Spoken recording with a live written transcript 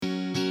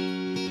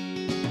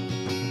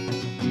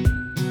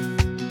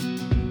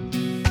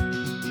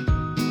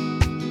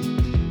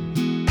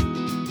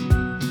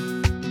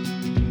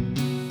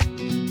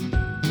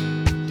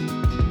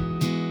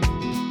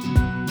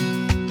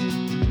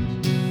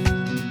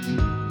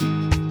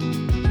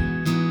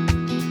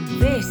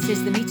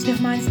is the Meeting of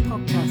Minds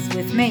podcast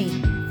with me,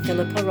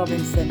 Philippa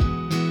Robinson.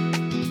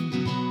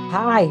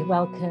 Hi,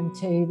 welcome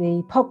to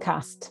the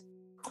podcast.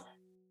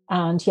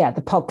 And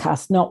the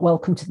podcast, not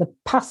welcome to the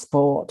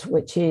passport,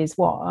 which is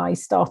what I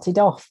started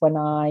off when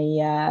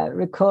I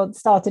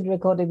started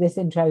recording this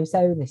intro.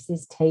 So this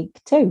is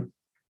take 2.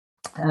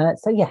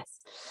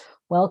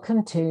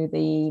 Welcome to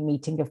the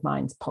Meeting of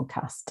Minds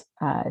podcast.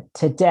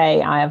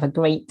 Today, I have a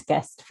great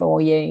guest for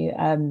you.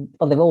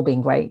 They've all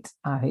been great.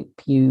 I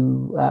hope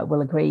you will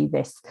agree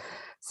this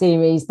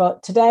series.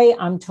 But today,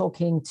 I'm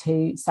talking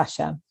to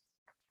Sacha.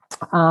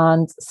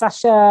 And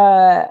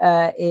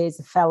Sacha is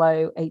a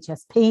fellow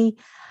HSP.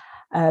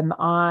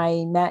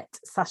 I met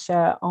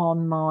Sacha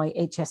on my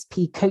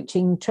HSP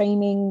coaching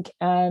training,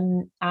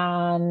 and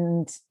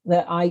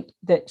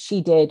that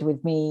she did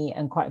with me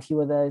and quite a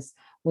few others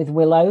with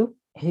Willow,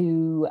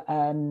 who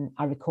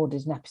I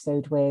recorded an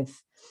episode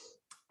with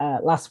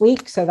last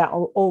week. So that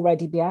will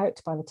already be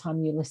out by the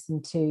time you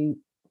listen to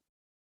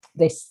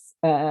this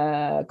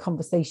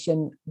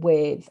conversation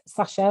with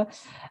Sacha.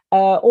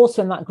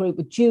 Also in that group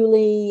with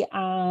Julie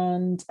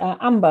and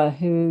Amber,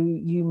 who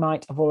you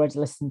might have already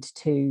listened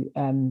to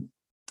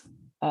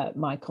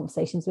my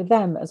conversations with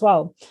them as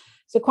well.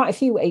 So quite a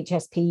few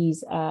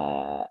HSPs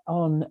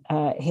on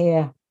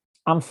here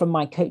and from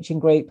my coaching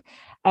group.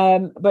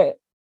 But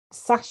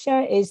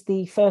Sacha is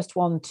the first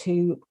one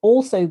to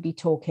also be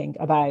talking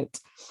about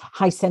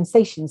high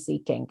sensation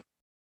seeking,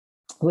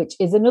 which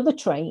is another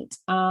trait.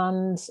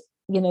 And,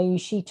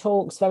 she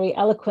talks very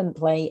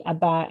eloquently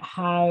about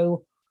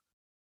how,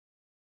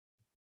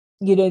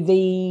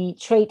 the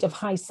trait of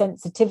high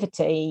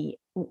sensitivity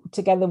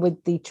together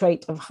with the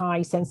trait of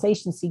high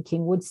sensation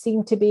seeking would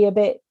seem to be a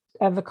bit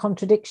of a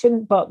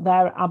contradiction, but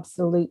they're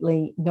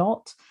absolutely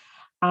not.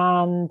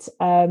 And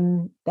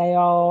they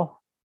are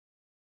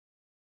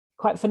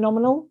quite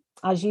phenomenal,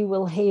 as you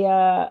will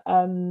hear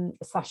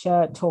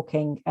Sacha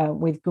talking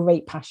with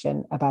great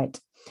passion about.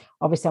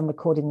 Obviously, I'm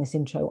recording this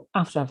intro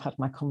after I've had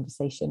my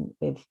conversation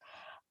with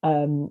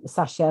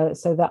Sacha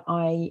so that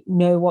I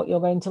know what you're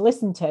going to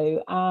listen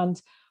to.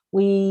 And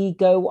we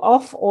go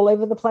off all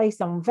over the place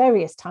on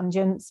various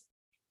tangents.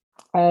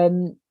 I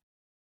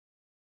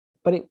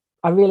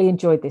really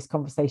enjoyed this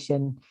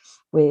conversation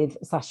with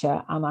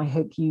Sacha, and I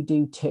hope you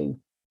do too.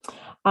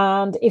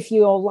 And if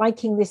you're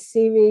liking this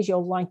series, you're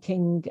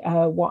liking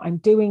what I'm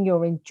doing,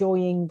 you're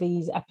enjoying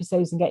these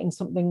episodes and getting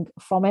something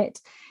from it,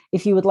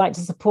 if you would like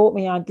to support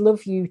me, I'd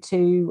love you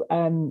to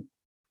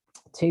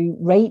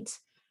rate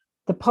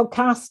the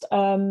podcast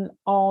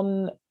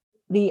on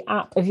the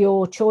app of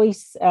your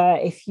choice.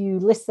 If you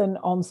listen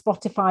on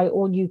Spotify,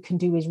 all you can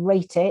do is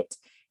rate it,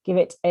 give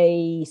it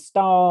a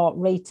star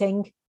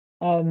rating.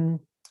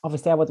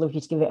 Obviously, I would love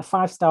you to give it a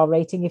 5-star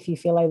rating if you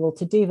feel able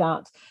to do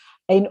that.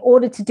 In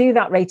order to do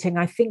that rating,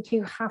 I think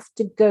you have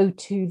to go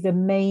to the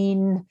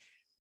main.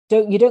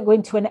 You don't go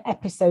into an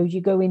episode,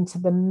 you go into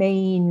the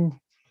main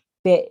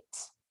bit.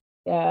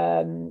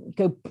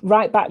 Go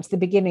right back to the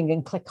beginning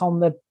and click on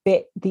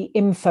the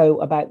info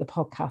about the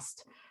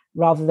podcast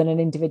rather than an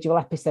individual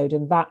episode,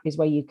 and that is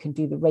where you can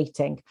do the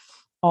rating.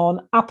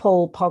 On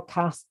Apple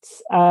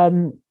Podcasts,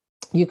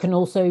 you can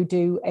also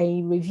do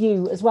a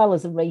review as well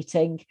as a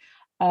rating.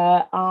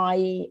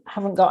 I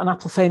haven't got an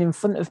Apple phone in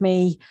front of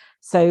me,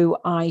 so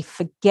I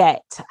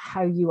forget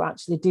how you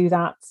actually do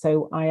that.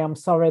 So I am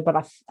sorry,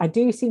 but I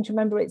do seem to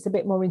remember it's a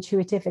bit more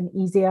intuitive and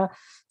easier.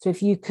 So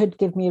if you could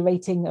give me a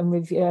rating and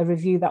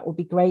review, that would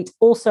be great.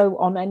 Also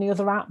on any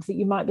other app that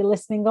you might be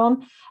listening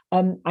on.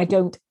 I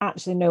don't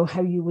actually know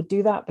how you would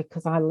do that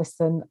because I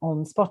listen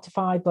on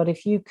Spotify, but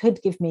if you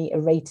could give me a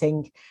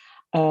rating,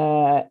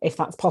 if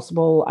that's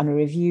possible, and a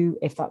review,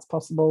 if that's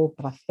possible,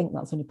 but I think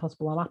that's only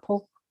possible on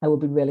Apple, I would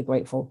be really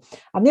grateful.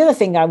 And the other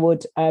thing I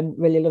would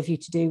really love you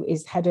to do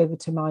is head over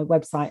to my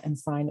website and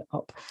sign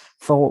up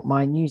for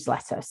my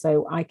newsletter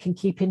so I can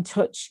keep in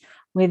touch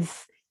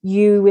with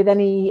you with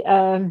any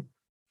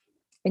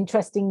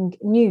interesting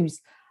news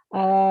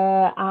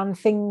and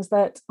things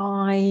that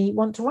I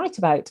want to write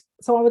about.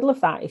 So I would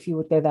love that if you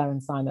would go there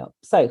and sign up.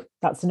 So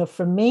that's enough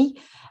from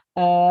me.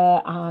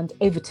 And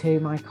over to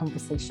my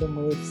conversation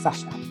with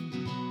Sacha.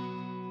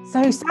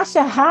 So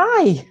Sacha,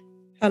 hi.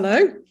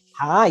 Hello.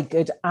 Hi,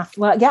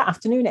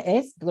 afternoon it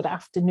is. Good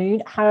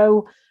afternoon.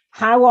 How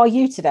are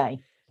you today?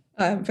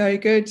 I'm very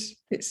good.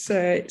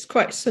 It's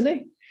quite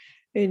sunny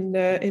in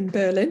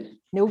Berlin.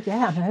 No,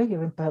 yeah, I know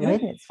you're in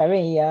Berlin. Yeah. It's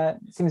very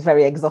seems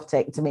very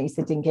exotic to me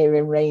sitting here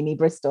in rainy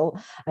Bristol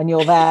and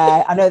you're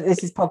there. I know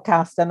this is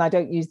podcast and I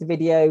don't use the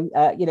video,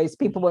 so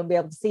people won't be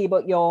able to see,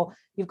 but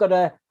you've got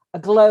a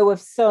glow of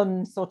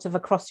sun sort of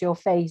across your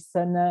face,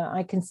 and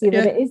I can see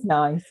that it is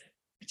nice.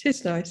 It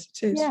is nice.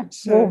 It is. Yeah.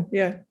 So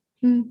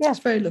it's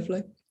very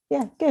lovely.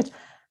 Yeah, good.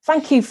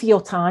 Thank you for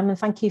your time, and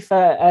thank you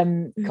for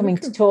coming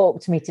to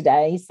talk to me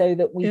today so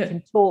that we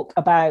can talk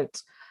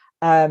about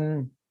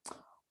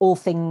all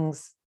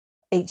things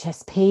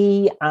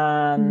HSP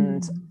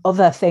and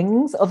other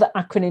things, other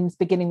acronyms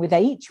beginning with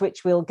H,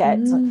 which we'll get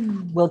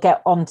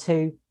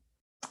onto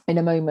in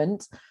a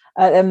moment.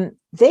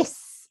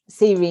 This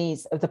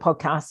series of the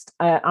podcast,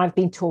 I've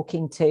been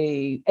talking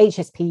to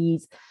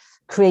HSPs,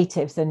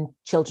 creatives, and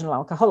children of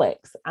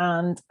alcoholics,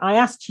 and I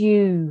asked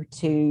you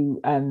to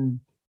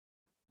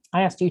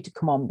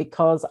come on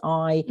because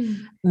I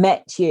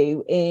met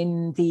you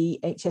in the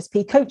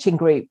HSP coaching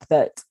group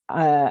that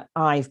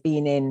I've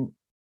been in,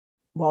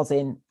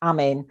 am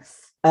in,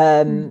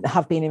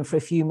 have been in for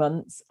a few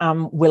months.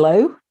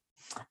 Willow,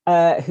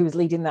 who was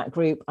leading that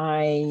group,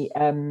 I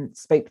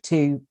spoke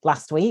to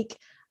last week,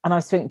 and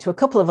I've spoken to a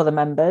couple of other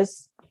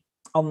members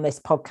on this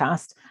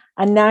podcast,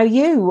 and now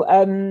you,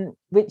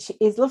 which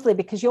is lovely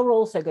because you're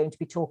also going to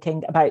be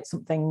talking about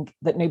something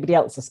that nobody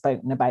else has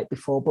spoken about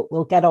before, but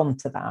we'll get on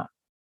to that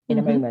in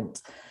a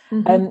moment.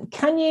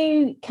 Can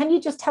you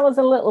just tell us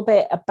a little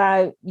bit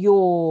about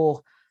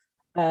your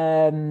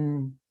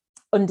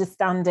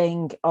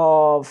understanding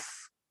of,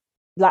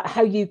 like,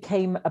 how you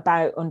came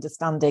about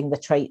understanding the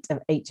trait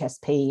of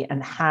HSP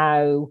and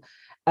how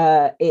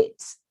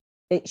it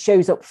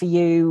shows up for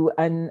you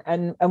and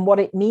what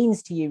it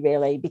means to you,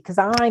 really? Because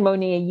I'm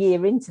only a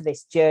year into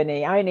this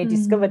journey. I only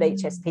discovered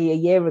HSP a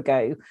year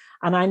ago,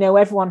 and I know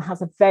everyone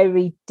has a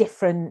very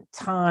different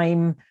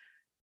time.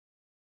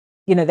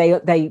 You know,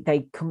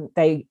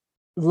 they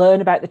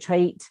learn about the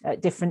trait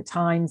at different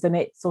times, and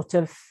it sort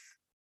of,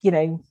 you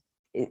know,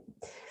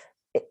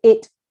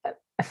 it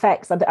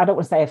affects, I don't want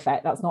to say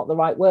affect, that's not the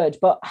right word,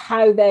 but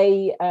how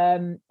they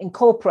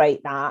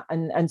incorporate that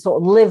and sort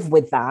of live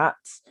with that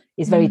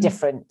is very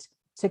different.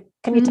 So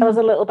can you tell us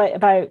a little bit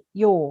about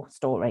your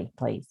story,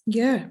 please?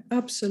 Yeah,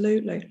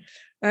 absolutely.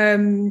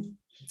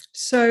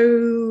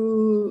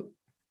 So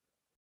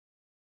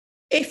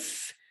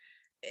if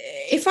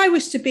I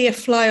was to be a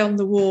fly on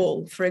the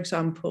wall, for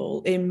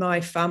example, in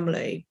my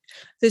family,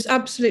 there's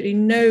absolutely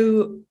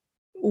no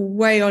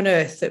way on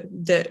earth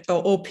that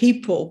or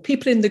people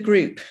in the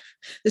group,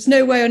 there's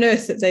no way on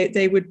earth that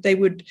they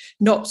would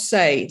not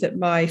say that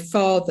my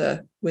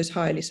father was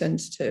highly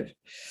sensitive,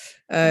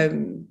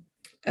 and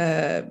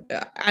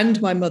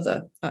my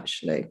mother,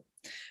 actually,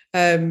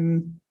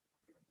 and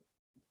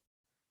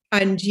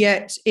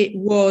yet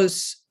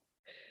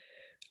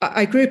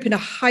I grew up in a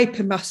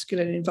hyper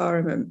masculine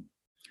environment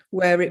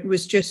where it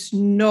was just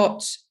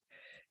not,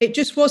 it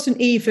just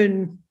wasn't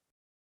even,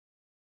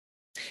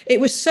 it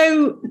was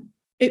so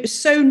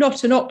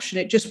not an option.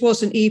 It just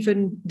wasn't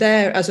even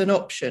there as an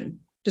option.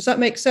 Does that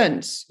make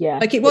sense? Yeah.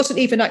 Like, it wasn't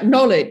even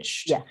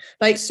acknowledged. Yeah.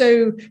 Like,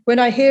 so when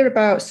I hear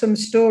about some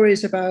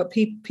stories about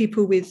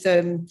people with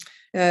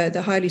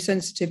the highly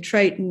sensitive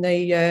trait, and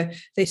they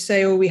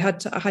say, oh, I had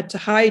to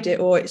hide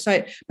it, or it's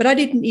like, but I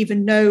didn't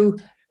even know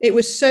it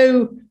was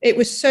so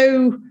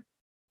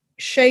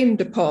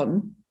shamed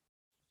upon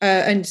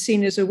and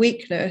seen as a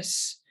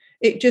weakness.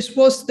 It just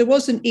was, there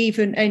wasn't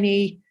even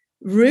any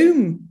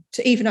room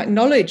to even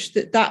acknowledge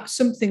that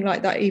something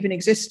like that even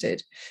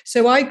existed.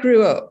 So I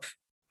grew up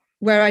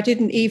where I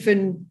didn't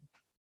even,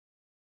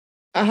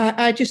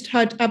 I just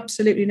had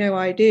absolutely no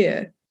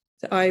idea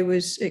that I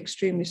was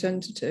extremely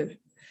sensitive.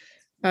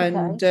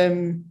 And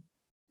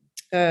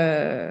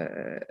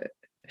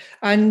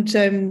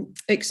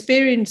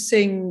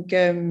experiencing,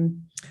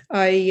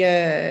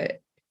 I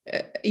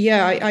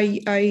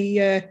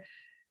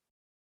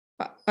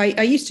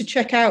used to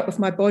check out of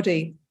my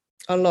body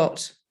a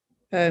lot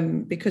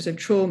because of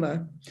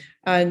trauma.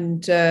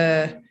 And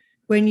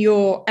when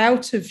you're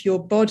out of your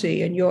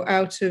body and you're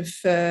out of,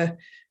 and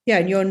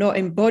you're not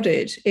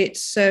embodied,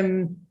 it's,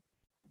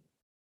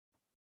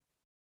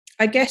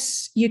 I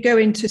guess you go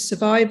into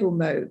survival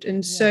mode.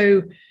 And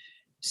so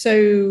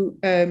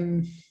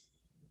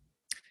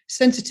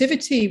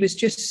sensitivity was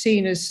just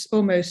seen as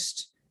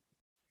almost,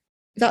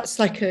 that's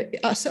like a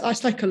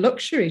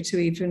luxury to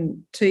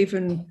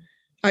even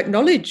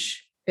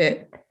acknowledge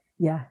it.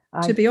 Yeah.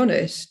 To be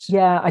honest.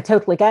 Yeah, I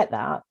totally get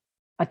that.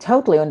 I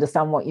totally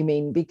understand what you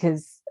mean,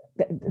 because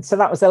so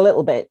that was a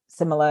little bit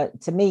similar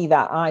to me,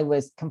 that I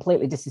was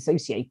completely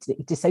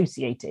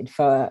dissociated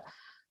for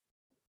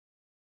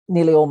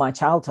nearly all my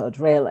childhood,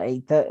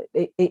 really, that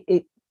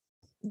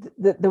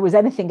there was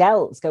anything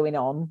else going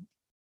on,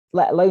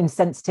 let alone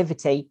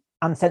sensitivity,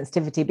 and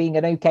sensitivity being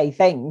an okay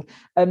thing.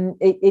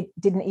 It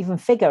didn't even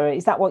figure.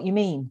 Is that what you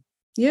mean?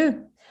 Yeah.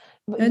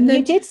 And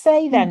you did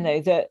say then,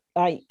 though, that,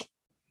 like,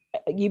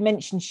 you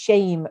mentioned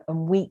shame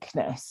and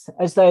weakness,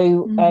 as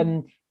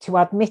though to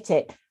admit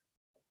it,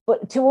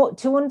 but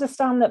to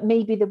understand that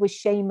maybe there was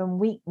shame and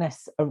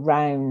weakness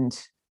around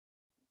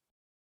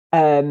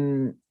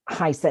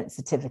high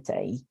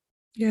sensitivity.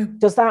 Yeah.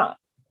 Does that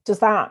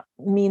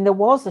mean there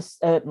was a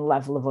certain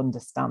level of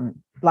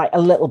understanding, like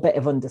a little bit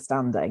of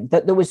understanding,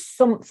 that there was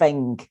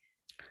something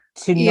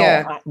to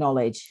not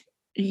acknowledge?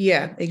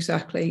 Yeah,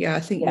 exactly. Yeah, I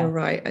think you're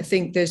right. I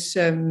think there's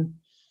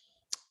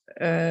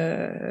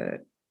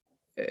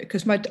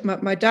because my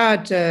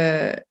dad,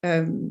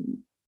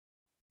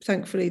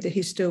 thankfully that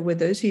he's still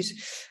with us.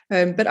 He's,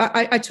 but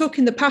I talk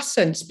in the past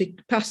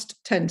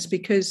tense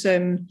because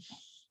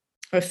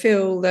I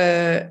feel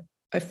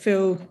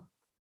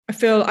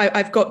feel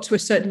I've got to a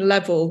certain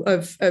level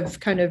of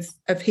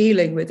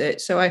healing with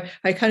it. So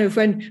I kind of,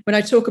 when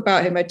I talk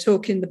about him, I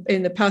talk in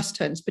the past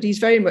tense, but he's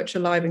very much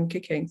alive and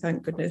kicking,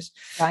 thank goodness.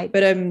 Right.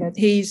 But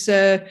he's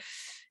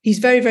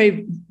very,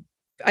 very,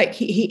 like,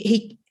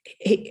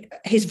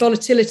 his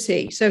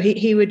volatility. So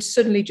he would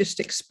suddenly just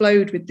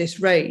explode with this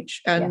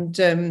rage. And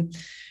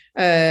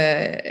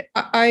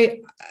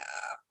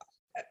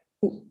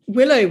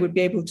Willow would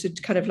be able to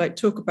kind of like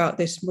talk about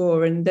this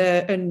more, and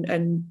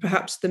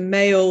perhaps the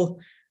male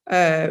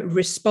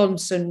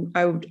response, and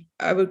I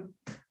would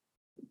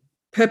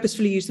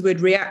purposefully use the word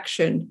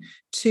reaction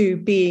to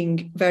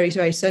being very,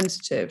 very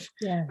sensitive,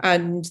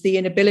 and the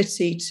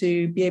inability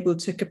to be able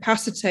to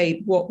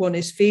capacitate what one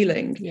is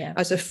feeling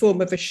as a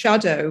form of a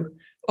shadow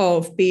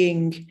of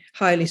being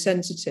highly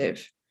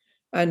sensitive.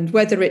 And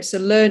whether it's a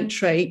learned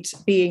trait,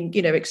 being,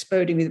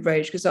 exploding with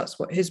rage, because that's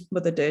what his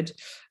mother did,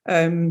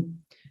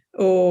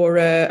 or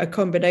a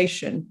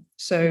combination.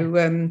 So,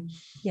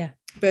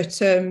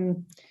 but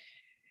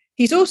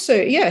he's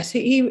also,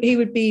 he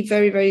would be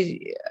very,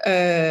 very,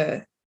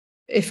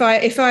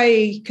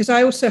 because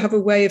I also have a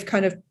way of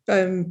kind of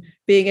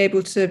being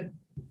able to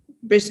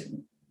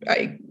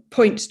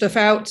point stuff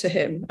out to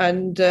him,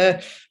 and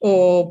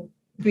or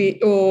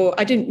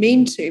I didn't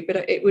mean to, but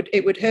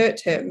it would hurt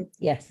him.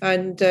 Yes.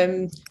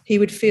 And he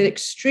would feel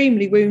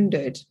extremely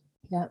wounded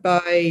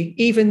by,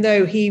 even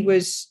though he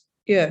was,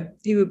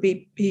 he would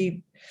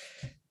be,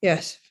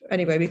 yes.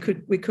 Anyway,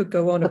 we could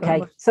go on.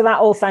 Okay. So that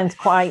all sounds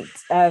quite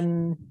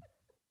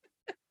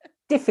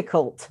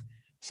difficult,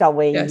 shall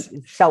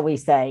we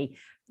say?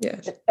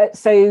 Yes.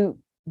 So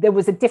there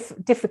was a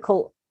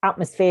difficult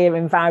atmosphere,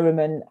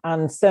 environment,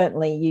 and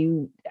certainly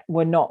you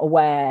were not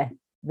aware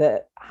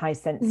that high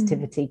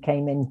sensitivity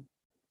came in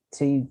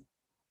to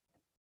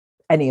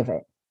any of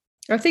it.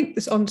 I think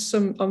this on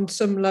some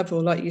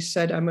level, like you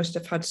said, I must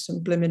have had some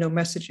subliminal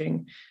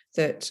messaging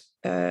that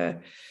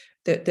that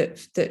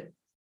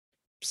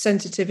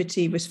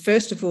sensitivity was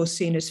first of all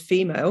seen as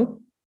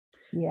female.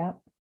 Yeah.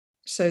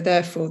 So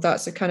therefore,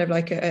 that's a kind of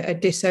like a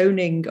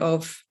disowning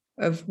of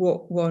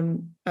what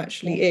one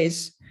actually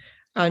is.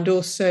 And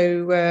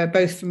also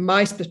both from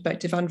my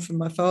perspective and from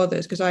my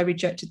father's, because I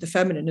rejected the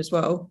feminine as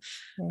well.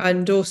 Yeah.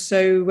 And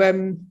also,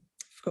 I've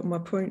forgotten my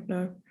point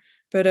now,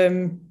 but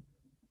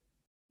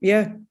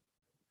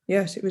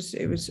yes, it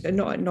was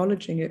not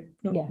acknowledging it.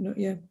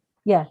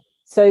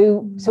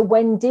 So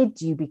when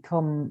did you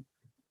become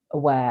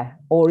aware,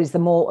 or is there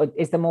more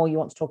you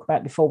want to talk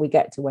about before we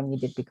get to when you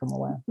did become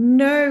aware?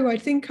 No, I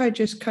think I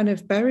just kind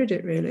of buried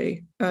it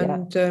really,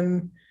 and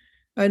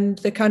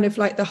the kind of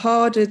like the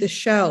harder the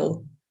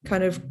shell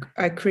kind of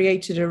I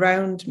created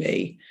around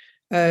me,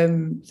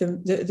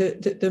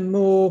 the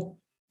more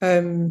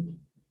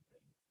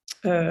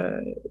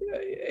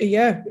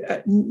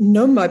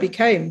numb I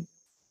became.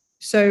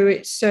 So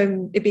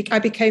I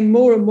became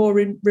more and more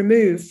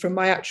removed from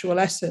my actual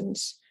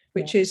essence,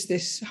 which is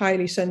this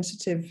highly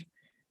sensitive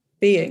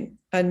being.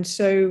 And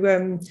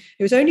so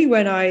it was only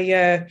when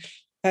I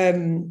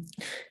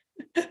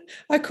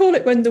call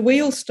it when the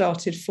wheels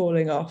started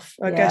falling off,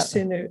 I guess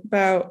in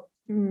about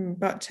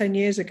 10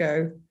 years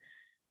ago,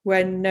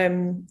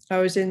 when I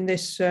was in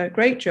this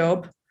great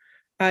job,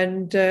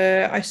 and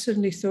I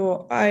suddenly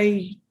thought,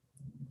 I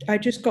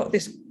just got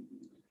this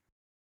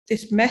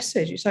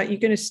message. It's like, you're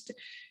going to,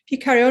 if you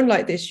carry on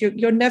like this,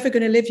 you're never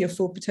going to live your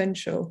full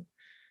potential.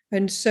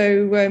 And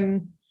so,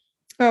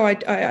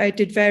 I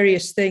did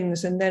various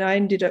things, and then I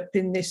ended up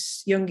in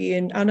this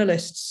Jungian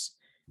analyst's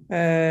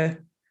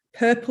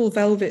purple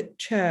velvet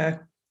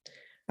chair,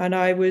 and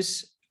I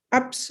was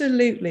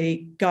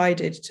absolutely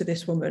guided to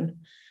this woman.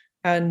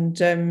 And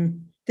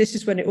this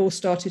is when it all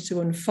started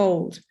to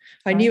unfold.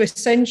 I knew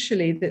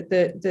essentially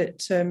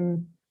that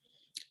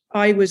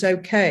I was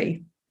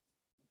okay.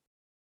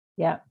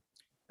 Yeah.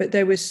 But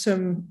there was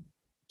something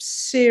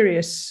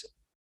serious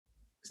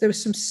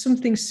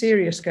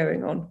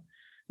going on,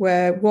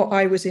 where what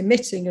I was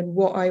emitting and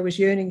what I was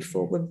yearning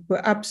for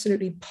were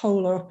absolutely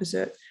polar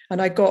opposite. And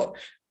I got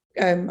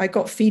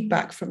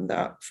feedback from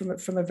that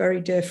from a very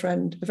dear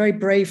friend, a very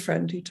brave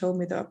friend who told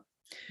me that.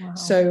 Wow.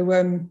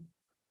 So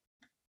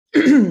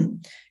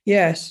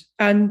yes,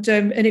 and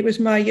it was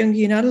my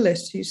Jungian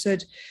analyst who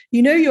said,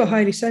 you're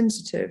highly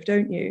sensitive,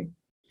 don't you?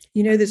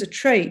 There's a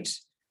trait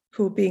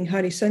called being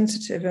highly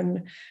sensitive,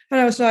 and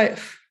I was like,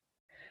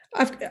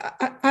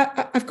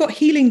 I've got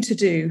healing to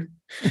do.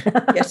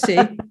 Yes, see.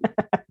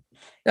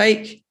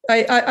 Like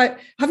I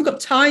haven't got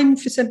time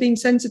for being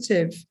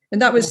sensitive. And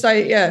that was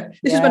like,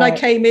 this is when I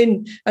came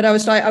in, and I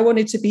was like, I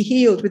wanted to be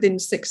healed within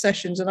 6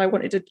 sessions, and I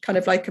wanted to kind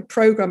of like a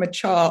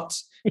chart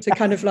to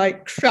kind of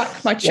like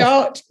crack my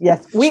chart.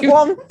 Yes. Week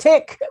 1,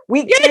 tick.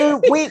 Week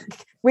 2, week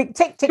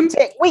tick, tick,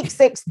 tick. Week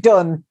 6,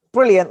 done.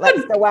 Brilliant.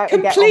 Let's go out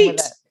and get on with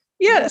it.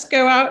 Yeah, let's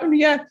go out, and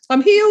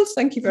I'm healed.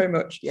 Thank you very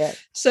much. Yeah.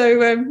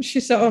 So she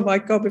said, "Oh my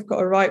God, we've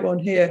got a right one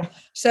here."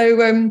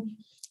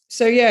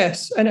 So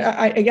yes, and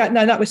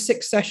no, that was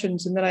 6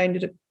 sessions, and then I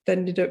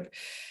ended up.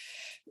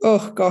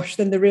 Oh gosh,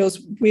 then the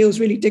wheels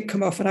really did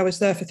come off, and I was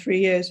there for 3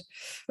 years.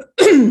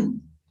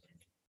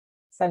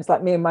 Sounds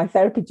like me and my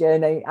therapy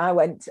journey. I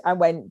went,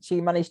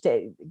 she managed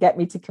to get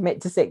me to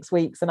commit to 6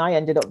 weeks and I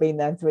ended up being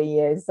there 3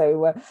 years.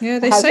 So yeah,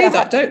 they say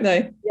that, don't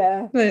they?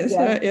 Yeah.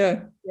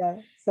 Yeah.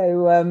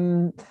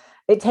 So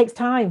it takes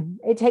time.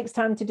 It takes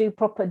time to do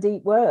proper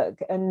deep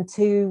work and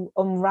to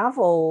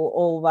unravel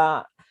all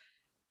that.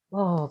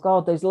 Oh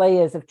God, those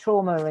layers of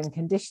trauma and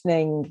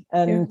conditioning,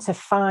 and to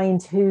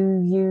find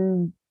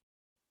who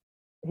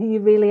you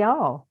really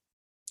are.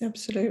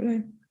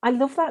 Absolutely. I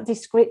love that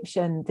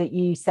description that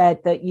you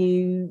said, that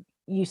you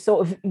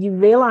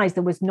realized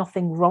there was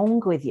nothing wrong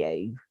with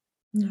you.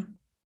 No.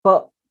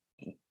 But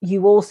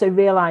you also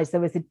realized there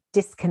was a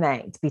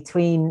disconnect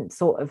between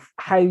sort of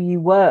how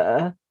you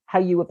were, how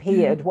you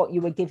appeared, what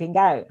you were giving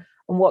out,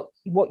 and what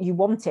you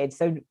wanted.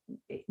 So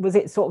was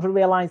it sort of a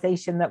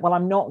realization that, well,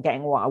 I'm not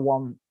getting what I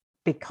want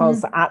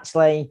because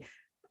actually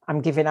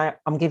I'm giving out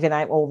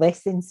all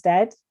this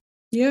instead?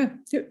 Yeah.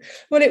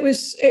 Well,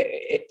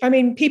 I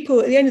mean, people,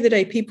 at the end of the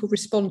day, people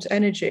respond to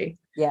energy.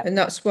 Yeah. And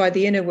that's why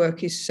the inner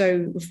work is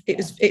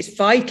it's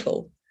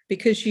vital,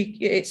 because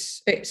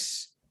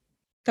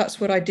that's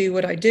what I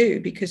do,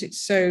 because it's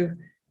so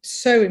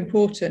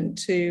important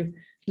to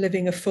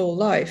living a full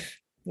life.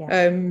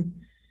 Yeah.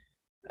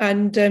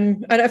 And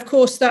of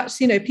course, that's,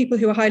 people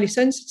who are highly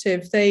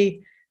sensitive,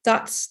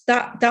 that's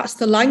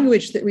the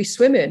language that we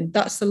swim in.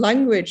 That's the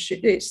language.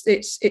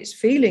 It's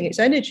feeling, it's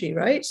energy,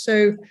 right?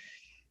 So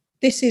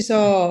this is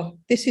our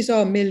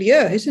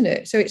milieu, isn't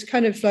it? So it's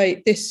kind of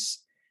like this,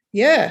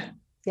 yeah.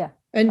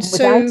 And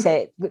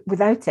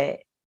without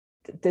it,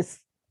 this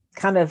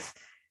kind of,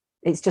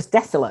 it's just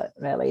desolate,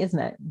 really, isn't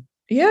it?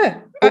 Yeah.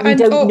 But we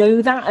don't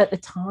know that at the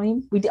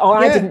time.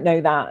 I didn't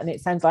know that, and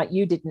it sounds like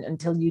you didn't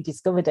until you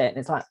discovered it. And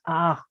it's like,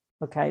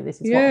 okay,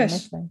 this is what I'm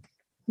missing.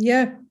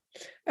 Yeah.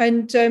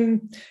 And so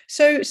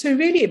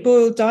really, it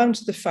boiled down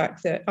to the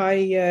fact that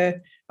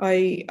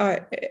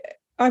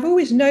I've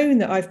always known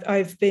that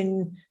I've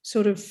been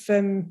sort of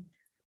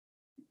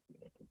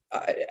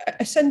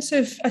a sense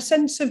of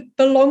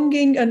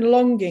belonging and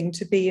longing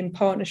to be in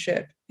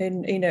partnership,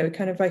 in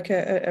kind of like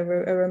a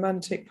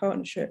romantic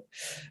partnership,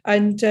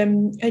 and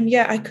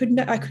yeah, I'd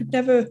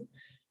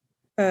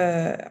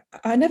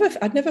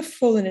never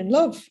fallen in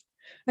love.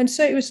 And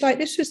so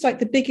this was like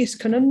the biggest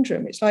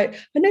conundrum. It's like,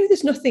 I know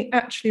there's nothing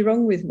actually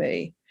wrong with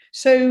me,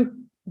 so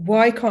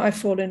why can't I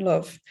fall in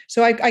love?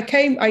 So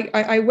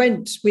I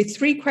went with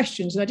 3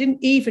 questions, and I didn't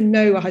even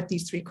know I had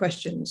these 3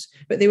 questions,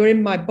 but they were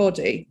in my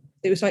body.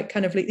 It was like,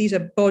 kind of like, these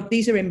are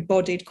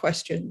embodied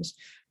questions.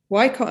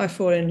 Why can't I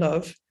fall in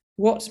love?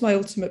 What's my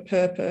ultimate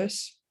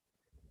purpose?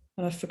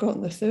 And I've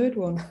forgotten the third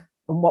one.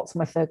 And what's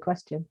my third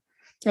question?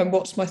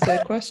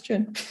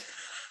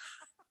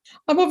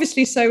 I'm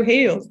obviously so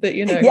healed that,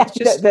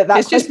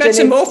 it's just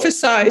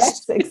metamorphosized.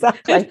 Yes,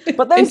 exactly.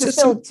 But those are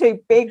still 2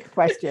 big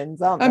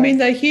questions, aren't they? I mean,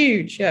 they're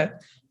huge. Yeah,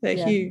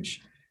 they're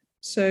huge.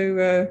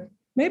 So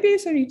maybe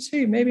it's only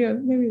 2. Maybe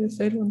the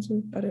third one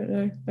too. I don't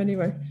know.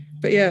 Anyway,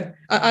 but yeah,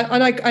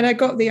 I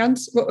got the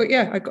answer. Well,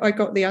 yeah, I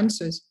got the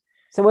answers.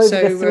 So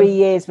over the 3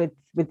 years with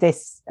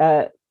this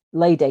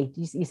lady,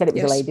 you said it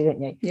was a lady,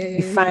 didn't you? Yeah.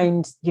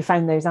 You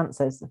found those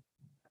answers.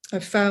 I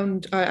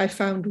found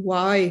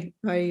why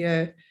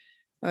I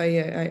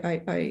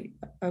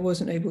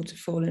wasn't able to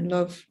fall in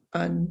love,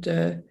 and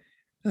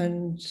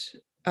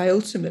I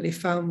ultimately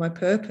found my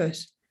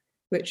purpose,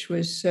 which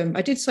was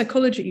I did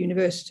psychology at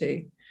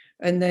university,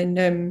 and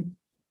then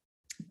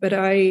but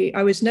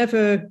I was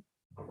never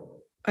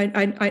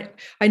I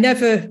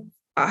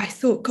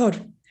thought,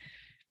 God,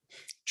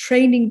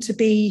 training to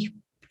be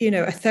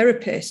a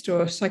therapist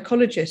or a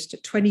psychologist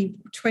at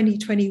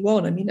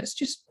 21. I mean,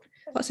 that's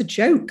a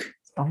joke,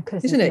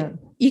 bonkers, isn't it?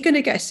 You're going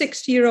to get a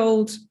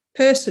 60-year-old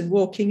person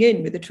walking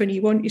in with a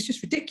 21. It's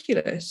just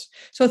ridiculous.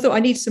 So I thought, I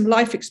need some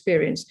life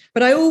experience,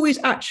 but I always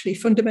actually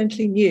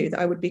fundamentally knew that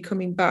I would be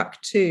coming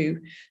back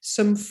to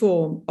some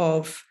form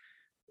of,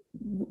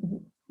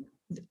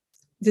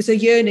 there's a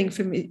yearning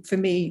for me.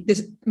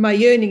 My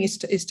yearning is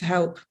to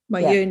help. My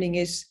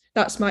yearning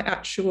that's my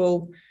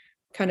actual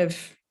kind of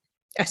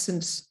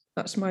essence.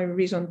 That's my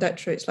raison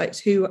d'etre. It's like, it's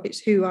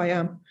who I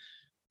am.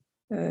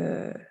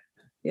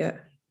 Yeah.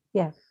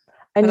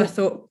 And I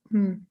thought,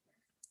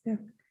 yeah.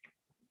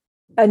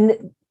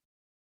 And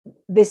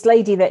this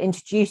lady that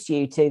introduced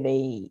you to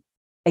the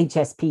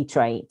HSP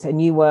trait, and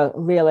you were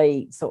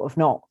really sort of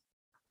not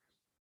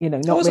I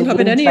wasn't really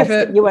having any of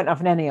it. You weren't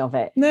having any of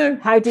it. No.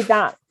 How did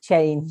that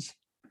change?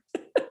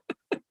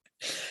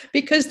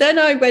 Because then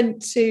I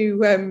went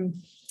to,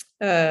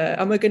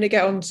 and we're going to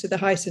get on to the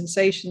high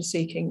sensation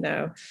seeking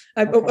now.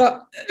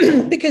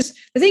 Because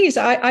the thing is,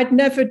 I'd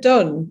never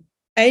done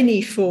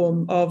any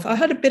form of, I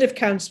had a bit of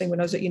counselling when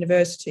I was at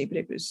university, but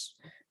it was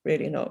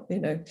really not,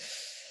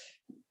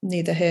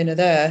 neither here nor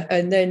there.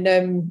 And then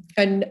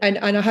and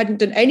I hadn't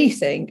done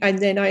anything, and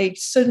then I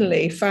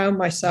suddenly found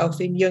myself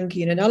in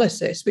Jungian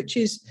analysis, which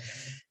is,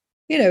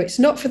 it's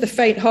not for the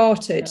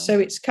faint-hearted. No. So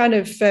it's kind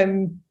of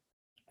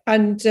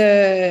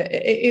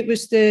it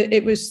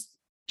was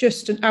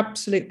just an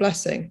absolute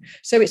blessing.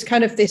 So it's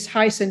kind of this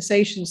high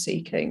sensation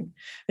seeking,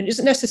 and it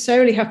doesn't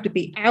necessarily have to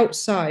be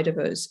outside of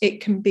us.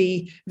 It can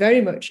be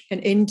very much an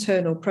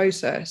internal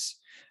process.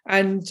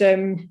 And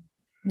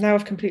now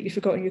I've completely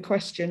forgotten your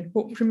question.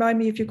 Remind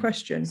me of your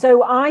question.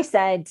 So I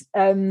said,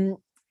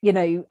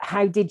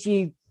 how did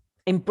you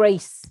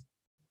embrace?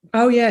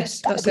 Oh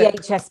yes, that's the it.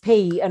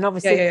 HSP, and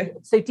obviously, Yeah.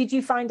 So did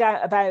you find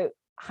out about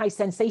high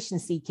sensation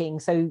seeking?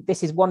 So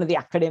this is one of the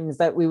acronyms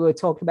that we were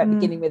talking about,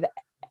 beginning with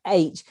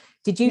H.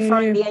 Did you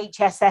find the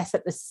HSS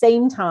at the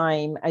same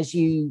time as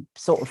you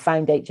sort of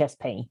found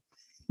HSP?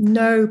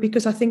 No,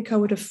 because I think I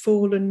would have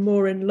fallen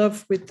more in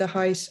love with the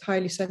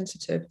highly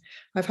sensitive.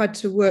 I've had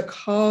to work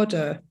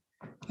harder,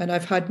 and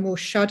I've had more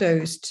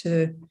shadows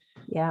to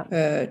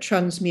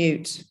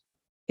transmute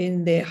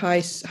in the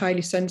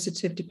highly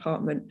sensitive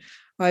department.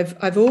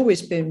 I've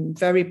always been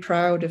very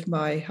proud of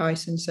my high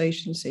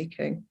sensation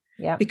seeking.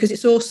 Yeah. Because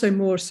it's also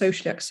more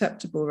socially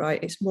acceptable,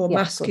 right? It's more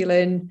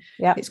masculine.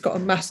 Yeah. It's got a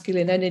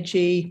masculine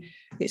energy.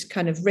 It's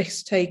kind of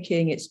risk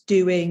taking. It's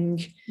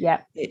doing.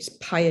 Yeah. It's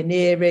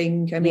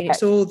pioneering. I mean,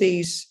 it's all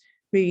these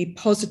really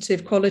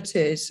positive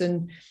qualities.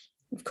 And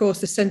of course,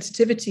 the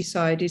sensitivity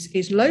side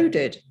is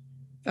loaded,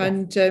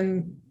 and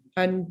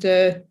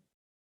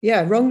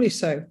wrongly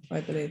so,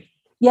 I believe.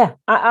 Yeah,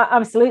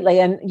 absolutely.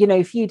 And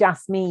if you'd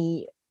asked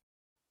me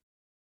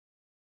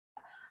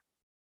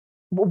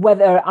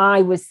whether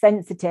I was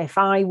sensitive,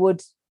 I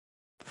would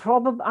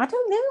probably, I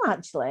don't know,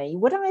 actually,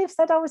 would I have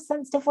said I was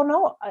sensitive or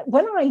not?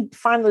 When I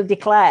finally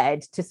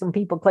declared to some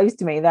people close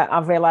to me that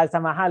I've realized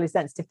I'm a highly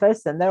sensitive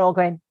person, they're all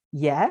going,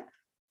 yeah,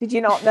 did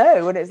you not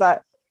know? And it's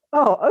like,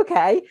 oh,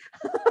 okay.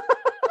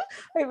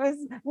 It was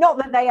not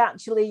that they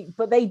actually,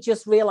 but they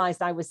just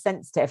realized I was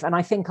sensitive. And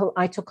I think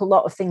I took a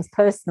lot of things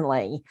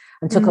personally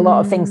and took a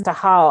lot of things to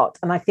heart.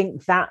 And I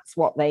think that's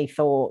what they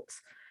thought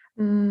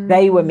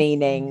they were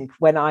meaning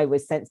when I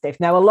was sensitive.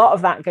 Now, a lot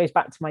of that goes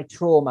back to my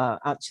trauma,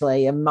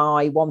 actually, and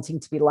my wanting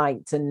to be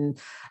liked and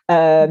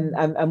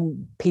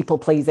people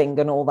pleasing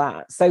and all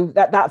that. So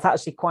that's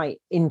actually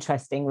quite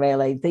interesting,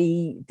 really.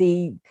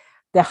 The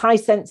high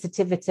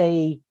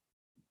sensitivity,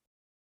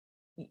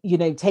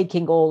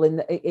 taking all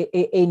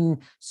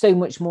in so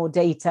much more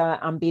data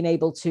and being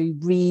able to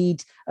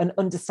read and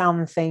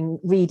understand things,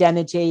 read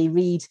energy,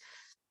 read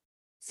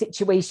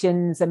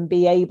situations, and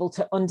be able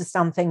to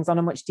understand things on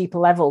a much deeper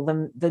level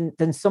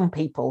than some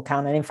people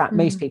can, and in fact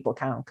most people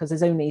can, because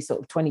there's only sort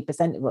of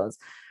 20% of us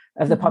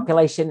of the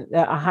population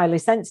that are highly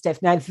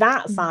sensitive. Now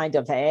that side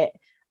of it,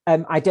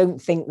 I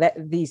don't think that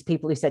these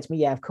people who said to me,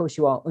 yeah, of course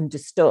you are,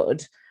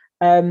 understood,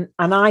 and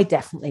I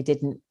definitely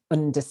didn't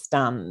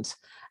understand.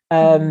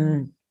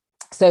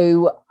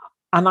 So,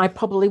 and I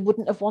probably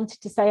wouldn't have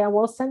wanted to say I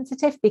was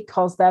sensitive,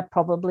 because there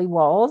probably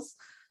was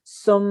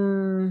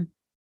some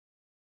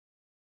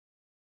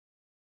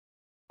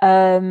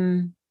a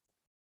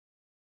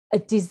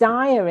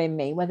desire in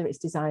me, whether it's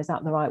desire is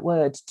not the right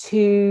word,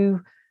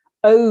 to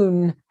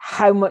own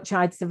how much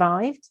I'd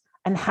survived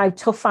and how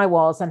tough I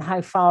was and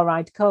how far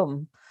I'd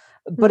come.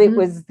 But it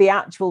was the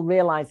actual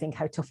realizing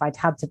how tough I'd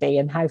had to be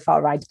and how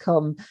far I'd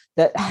come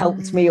that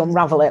helped me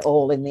unravel it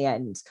all in the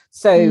end.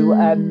 So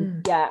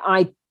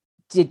I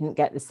didn't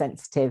get the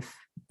sensitive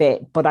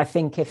bit, but I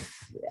think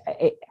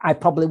I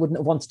probably wouldn't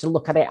have wanted to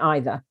look at it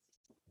either.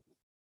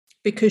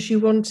 Because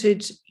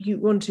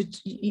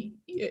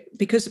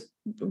because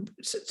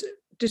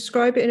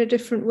describe it in a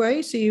different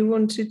way. So you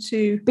wanted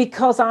to,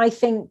 because I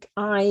think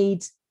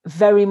I'd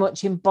very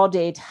much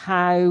embodied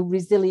how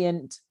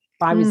resilient,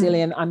 by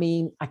resilient I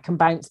mean I can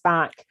bounce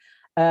back.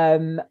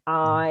 How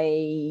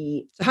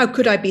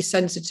could I be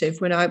sensitive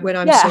when I'm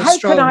so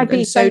strong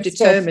and so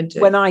determined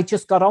when I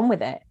just got on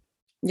with it?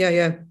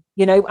 Yeah.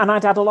 And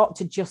I'd had a lot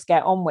to just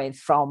get on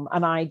with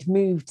and I'd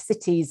moved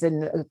cities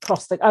and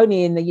across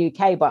only in the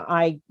UK, but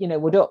I,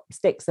 would up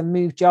sticks and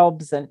move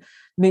jobs and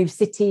move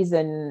cities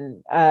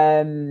and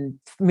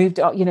moved,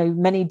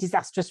 many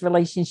disastrous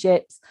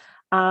relationships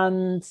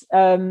and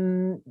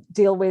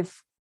deal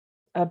with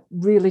a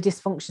really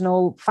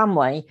dysfunctional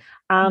family.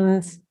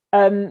 And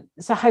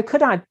so how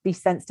could I be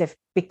sensitive?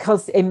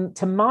 Because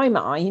to my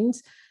mind,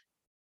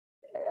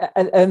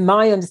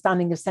 my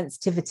understanding of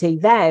sensitivity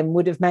then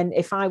would have meant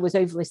if I was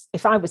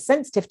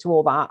sensitive to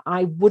all that,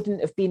 I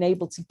wouldn't have been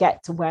able to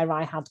get to where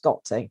I had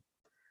got to.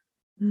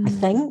 I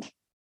think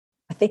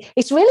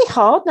it's really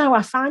hard now.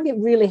 I find it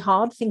really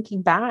hard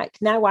thinking back.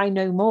 Now I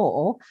know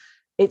more.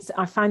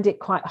 I find it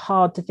quite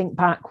hard to think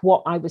back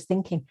what I was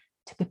thinking.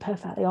 To be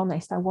perfectly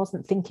honest, I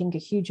wasn't thinking a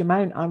huge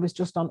amount. I was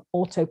just on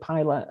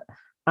autopilot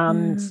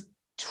and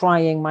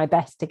trying my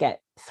best to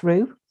get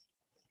through.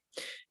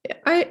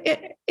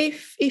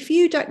 If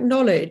you'd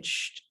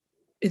acknowledged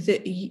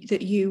that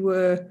you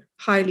were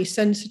highly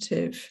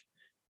sensitive,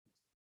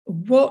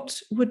 what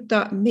would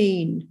that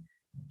mean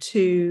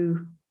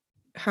to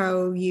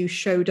how you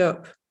showed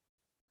up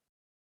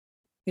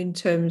in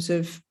terms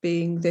of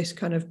being this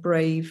kind of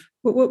brave?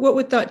 What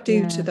would that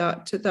do to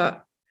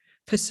that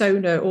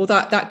persona or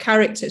that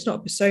character? It's not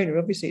a persona,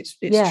 obviously.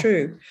 It's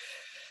true.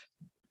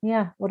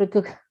 Yeah. What a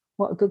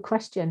good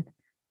question.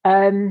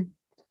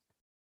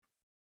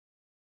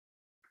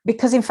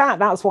 because in fact,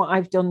 that's what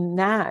I've done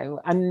now.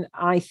 And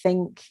I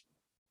think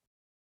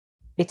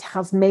it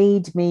has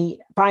made me,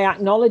 by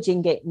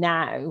acknowledging it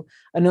now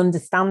and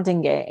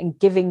understanding it and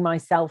giving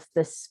myself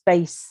the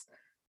space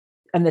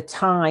and the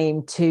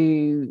time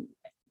to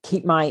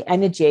keep my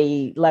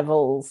energy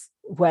levels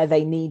where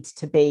they need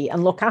to be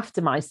and look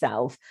after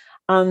myself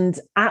and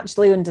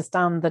actually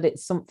understand that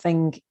it's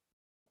something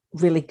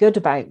really good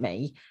about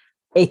me,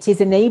 it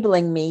is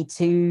enabling me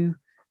to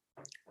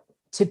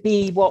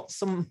be what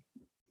some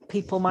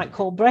people might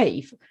call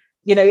brave.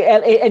 You know,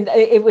 and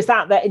it was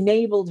that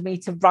enabled me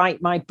to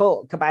write my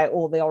book about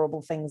all the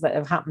horrible things that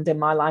have happened in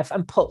my life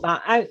and put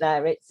that out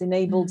there. It's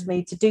enabled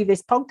me to do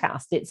this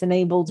podcast. It's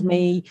enabled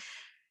me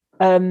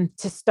to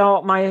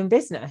start my own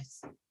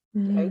business.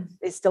 You know,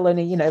 it's still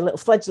only, you know, a little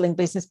fledgling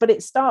business, but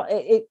it's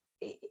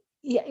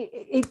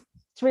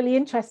really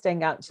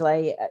interesting,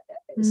 actually.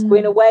 So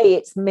in a way,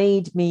 it's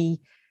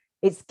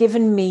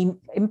given me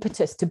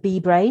impetus to be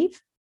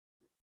brave.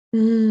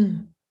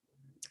 The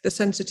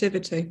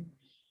sensitivity.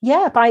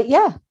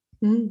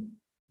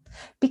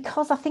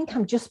 Because I think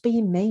I'm just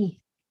being me.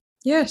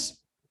 Yes.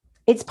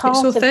 It's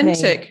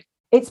authentic. Of me.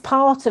 It's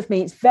part of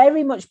me. It's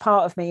very much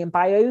part of me. And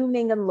by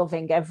owning and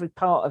loving every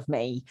part of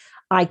me,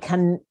 I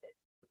can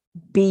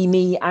be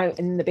me out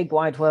in the big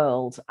wide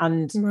world.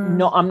 And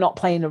I'm not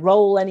playing a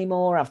role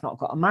anymore. I've not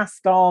got a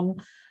mask on.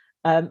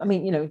 I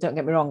mean, you know, don't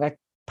get me wrong, I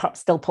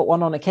perhaps still put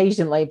one on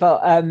occasionally,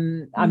 but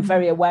I'm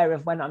very aware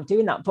of when I'm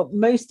doing that. But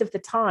most of the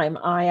time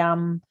I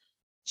am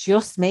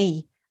just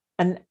me.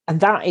 And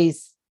that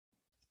is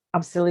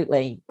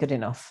absolutely good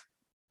enough.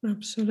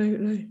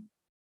 Absolutely.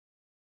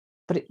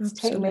 But it's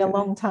taken me a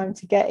long time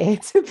to get here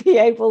to be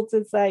able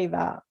to say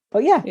that.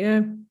 But yeah.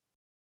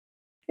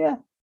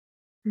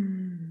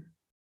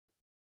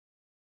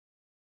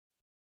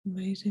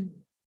 Amazing.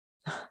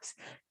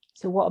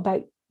 So what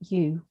about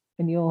you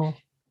and your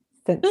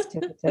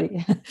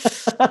sensitivity?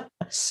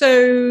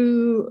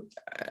 So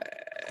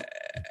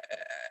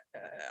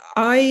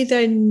I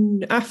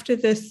then, after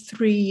the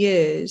 3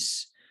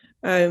 years,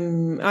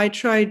 I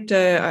tried,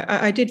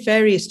 I did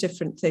various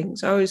different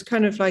things. I was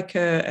kind of like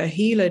a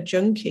healer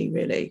junkie,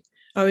 really.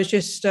 I was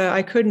just,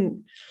 I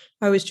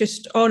was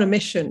just on a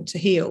mission to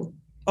heal,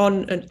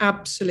 on an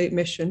absolute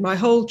mission. My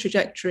whole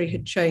trajectory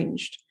had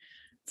changed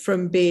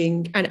from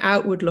being an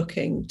outward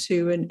looking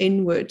to an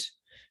inward,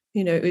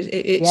 you know,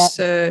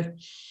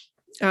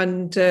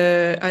 and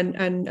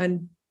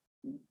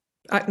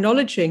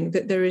acknowledging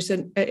that there's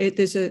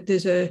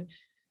a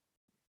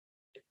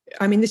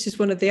I mean, this is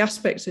one of the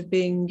aspects of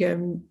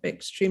being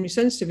extremely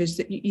sensitive, is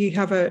that you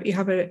have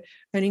an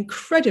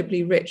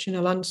incredibly rich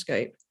inner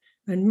landscape,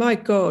 and my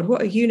God,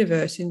 what a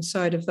universe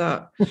inside of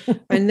that.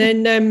 and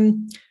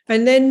then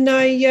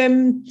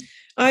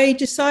I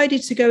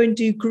decided to go and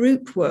do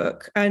group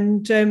work,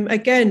 and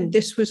again,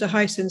 this was a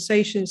high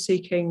sensation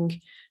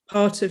seeking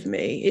part of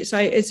me. It's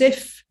like as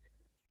if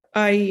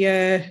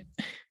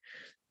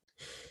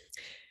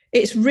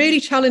it's really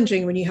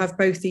challenging when you have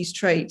both these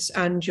traits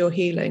and you're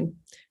healing,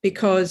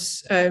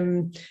 because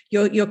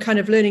you're kind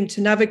of learning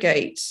to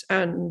navigate,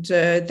 and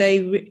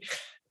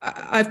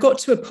I've got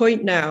to a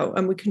point now,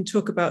 and we can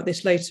talk about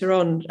this later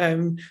on,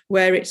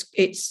 where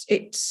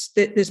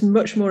there's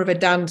much more of a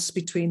dance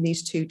between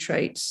these two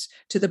traits,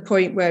 to the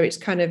point where it's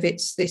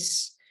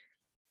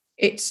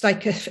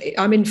like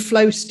I'm in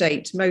flow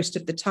state most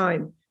of the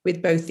time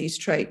with both these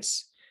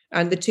traits,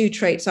 and the two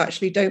traits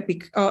actually they're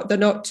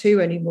not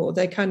two anymore.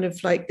 They're kind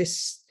of like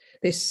this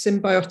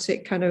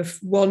symbiotic kind of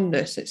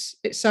oneness.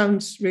 It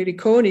sounds really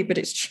corny, but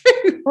it's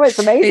true. Oh, it's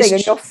amazing.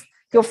 And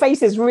your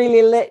face is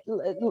really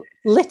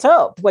lit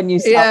up when you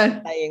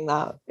start saying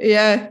that.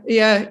 Yeah.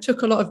 It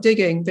took a lot of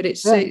digging, but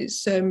it's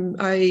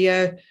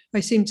I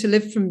seem to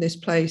live from this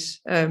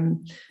place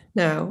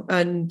now,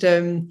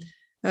 and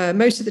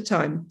most of the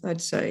time,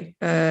 I'd say,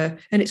 and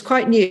it's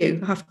quite new,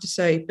 I have to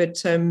say,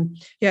 but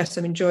yes,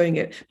 I'm enjoying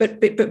it. But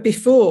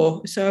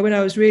before, so when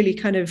I was really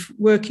kind of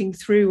working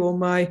through all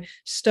my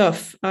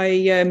stuff,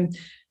 I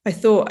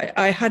thought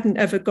I hadn't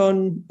ever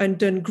gone and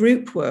done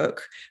group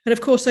work, and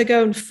of course, I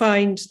go and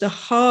find the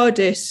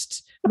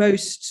hardest,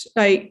 most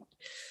like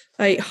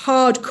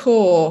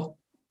hardcore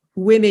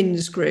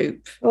women's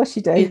group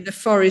in the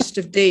Forest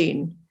of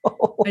Dean,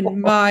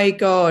 and my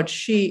God,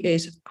 she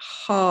is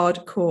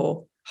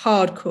hardcore.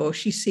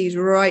 She sees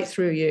right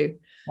through you.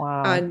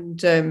 Wow.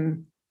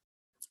 And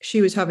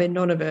she was having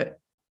none of it.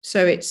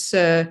 So it's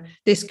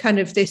this kind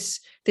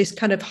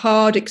of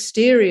hard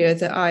exterior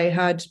that I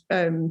had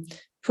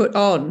put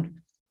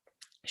on.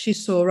 She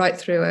saw right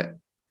through it,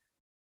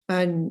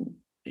 and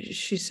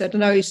she said,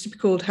 and I used to be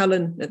called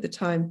Helen at the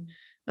time,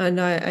 and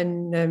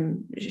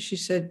she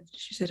said,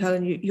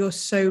 Helen, you're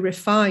so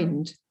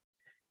refined.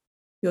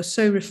 You're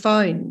so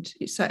refined.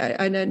 It's like,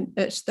 and then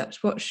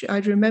that's what I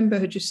remember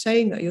her just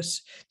saying, that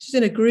she's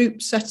in a group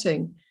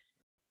setting.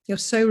 You're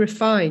so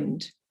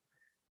refined.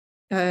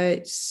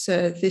 It's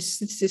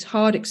this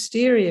hard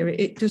exterior.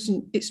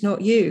 It's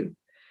not you.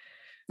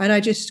 And I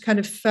just kind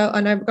of felt,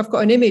 and I've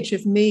got an image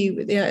of me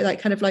with like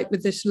kind of like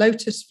with this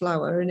lotus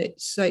flower, and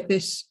it's like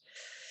this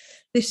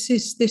this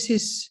is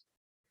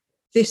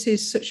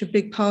such a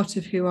big part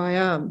of who I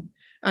am.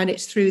 And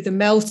it's through the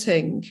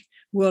melting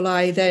will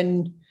I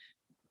then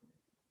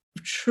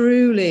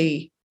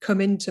truly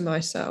come into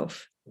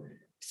myself,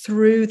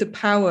 through the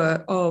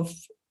power of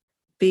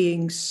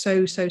being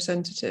so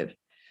sensitive.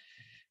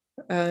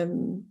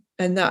 And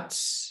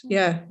that's,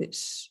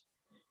 it's,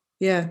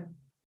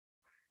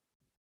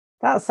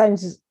 That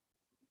sounds,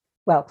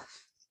 well,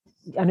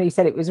 I know you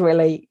said it was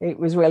really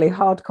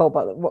hardcore,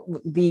 but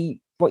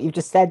what you've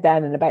just said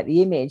then, and about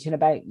the image and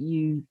about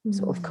you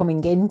sort of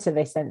coming into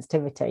this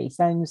sensitivity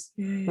sounds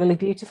really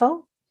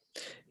beautiful.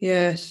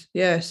 Yes,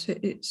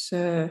 it's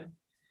so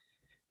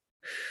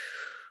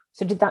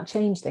did that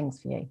change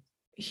things for you?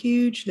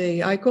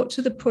 Hugely. I got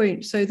to the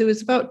point, so there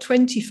was about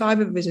 25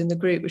 of us in the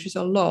group, which is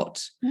a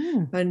lot.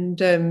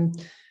 And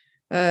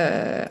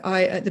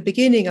I, at the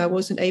beginning, I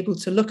wasn't able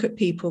to look at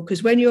people,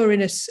 because when you're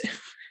in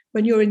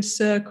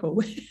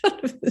circle,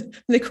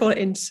 they call it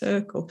in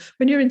circle.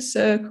 When you're in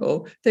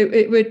circle,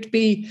 it would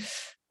be,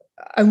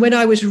 and when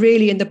I was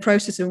really in the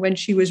process and when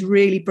she was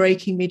really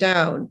breaking me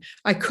down,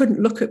 I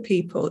couldn't look at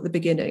people at the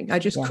beginning. I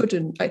just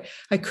couldn't.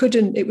 I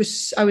couldn't.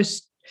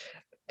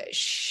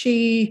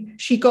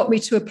 She got me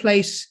to a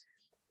place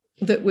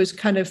that was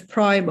kind of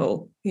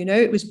primal.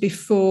 It was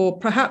before,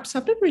 perhaps,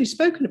 I've never really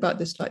spoken about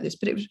this like this,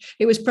 but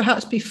it was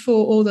perhaps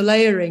before all the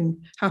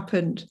layering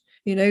happened.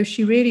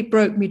 She really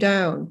broke me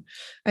down.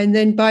 And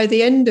then by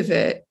the end of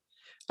it,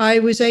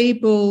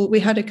 we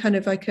had a kind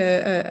of like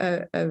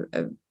a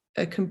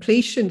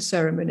completion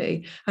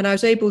ceremony, and I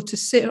was able to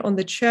sit on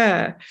the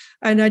chair,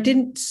 and I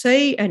didn't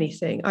say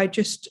anything. I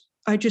just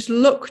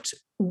looked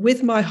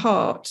with my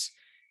heart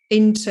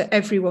into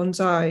everyone's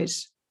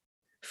eyes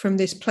from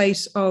this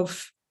place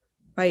of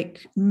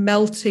like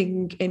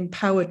melting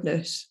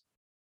empoweredness.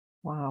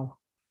 Wow.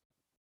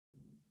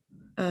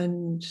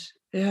 And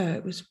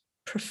it was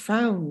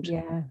profound.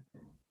 Yeah,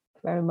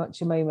 very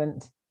much a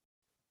moment.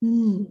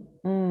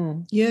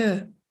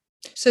 Yeah.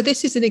 So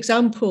this is an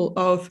example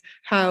of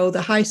how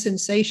the high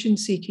sensation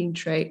seeking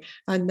trait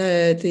and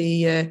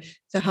the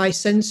high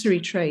sensory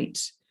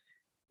trait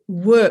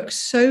work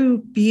so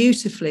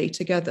beautifully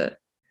together.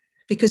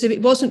 Because if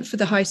it wasn't for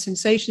the high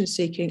sensation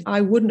seeking,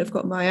 I wouldn't have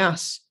got my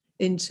ass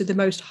into the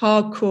most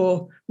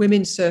hardcore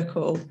women's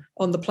circle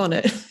on the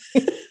planet.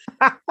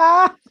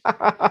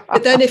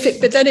 But then if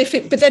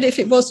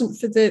it wasn't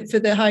for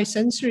the high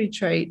sensory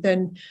trait,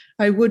 then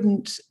I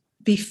wouldn't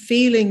be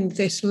feeling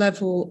this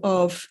level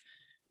of,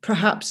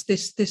 perhaps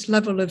this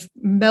level of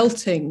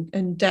melting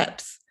and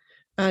depth,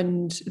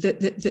 and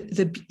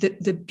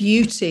the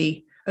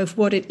beauty of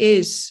what it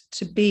is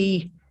to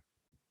be.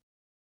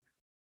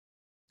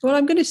 Well,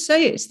 I'm going to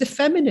say it's the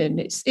feminine.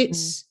 It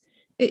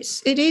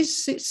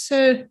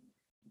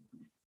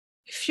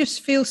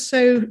just feels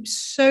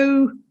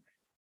so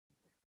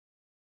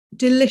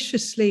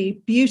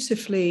deliciously,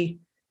 beautifully,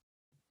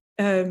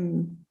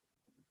 And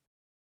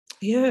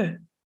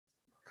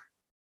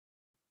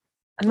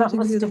that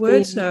must have the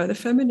words been, now, the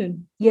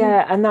feminine.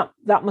 And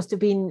that must have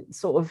been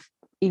sort of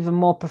even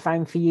more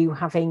profound for you,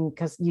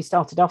 because you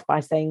started off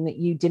by saying that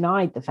you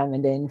denied the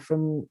feminine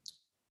from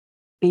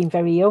being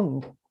very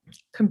young.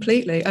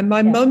 Completely. And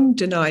my mum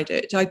denied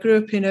it. I grew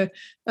up in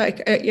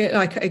like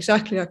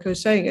exactly like I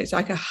was saying, it's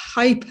like a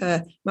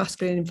hyper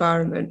masculine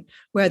environment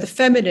where the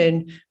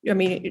feminine,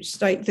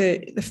 it's like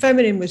the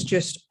feminine was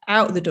just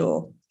out the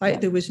door.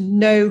 There was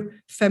no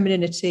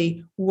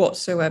femininity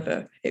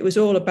whatsoever. It was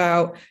all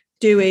about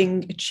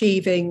doing,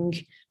 achieving,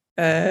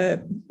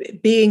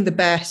 being the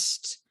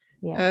best.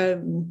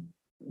 And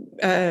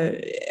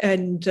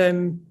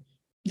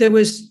there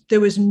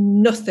was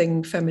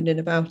nothing feminine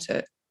about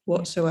it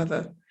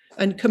whatsoever.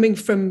 And coming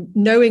from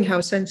knowing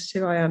how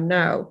sensitive I am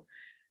now,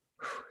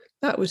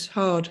 that was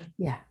hard.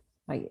 Yeah,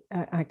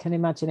 I can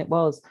imagine it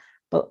was.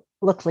 But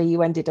luckily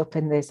you ended up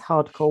in this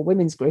hardcore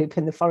women's group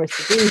in the Forest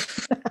of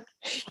Youth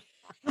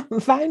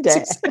and found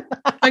it.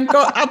 And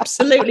got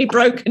absolutely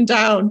broken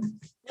down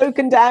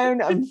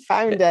And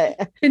found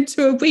it.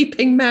 Into a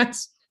weeping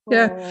mess.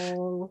 Yeah.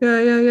 Oh.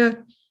 Yeah.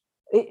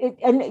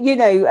 And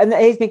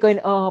here's me going,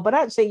 but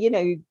actually,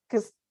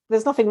 because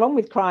there's nothing wrong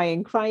with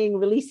crying. Crying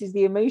releases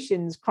the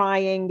emotions.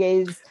 Crying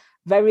is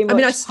very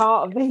much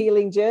part of the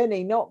healing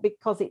journey, not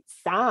because it's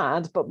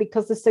sad, but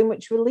because there's so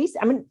much release.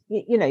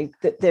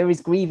 That there is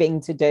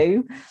grieving to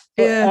do.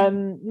 But,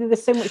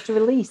 there's so much to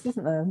release,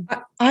 isn't there?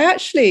 I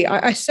say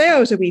I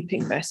was a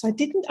weeping mess. I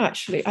don't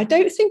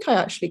think I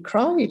actually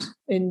cried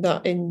in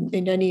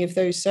any of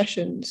those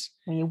sessions.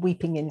 When you're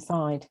weeping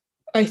inside.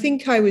 I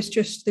think there was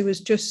just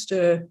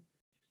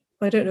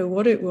I don't know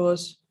what it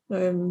was.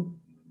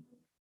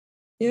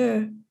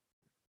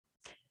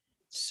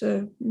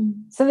 So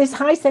this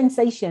high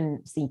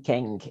sensation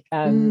seeking,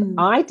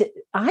 I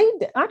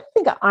don't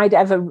think I'd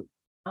ever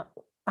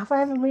have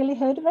I ever really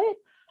heard of it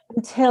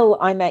until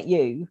I met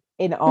you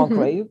in our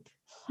group,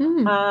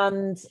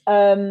 and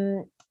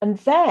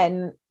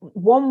then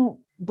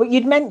but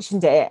you'd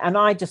mentioned it, and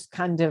I just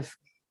kind of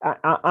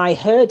I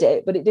heard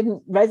it, but it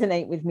didn't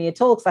resonate with me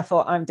at all, because I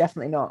thought, I'm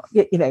definitely not,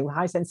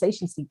 high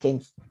sensation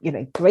seeking,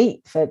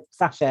 great for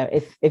Sacha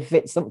if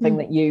it's something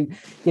that you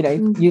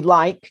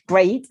like,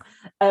 great.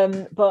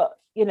 But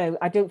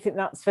I don't think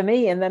that's for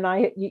me. And then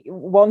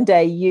one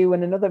day you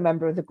and another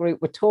member of the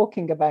group were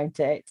talking about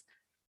it,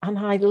 and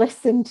I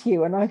listened to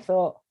you and I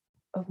thought,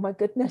 oh my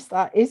goodness,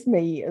 that is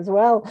me as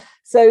well.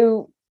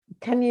 So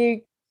can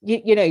you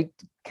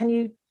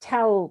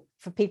tell,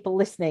 for people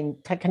listening,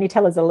 can you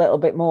tell us a little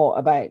bit more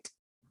about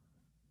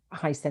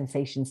high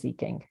sensation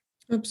seeking?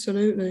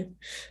 Absolutely.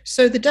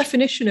 So the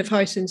definition of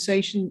high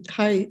sensation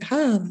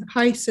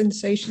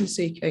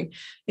seeking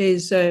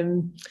is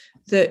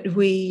that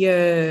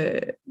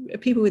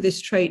people with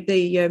this trait,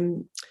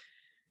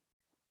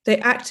 they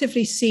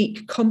actively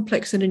seek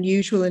complex and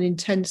unusual and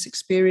intense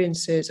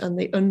experiences, and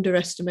they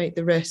underestimate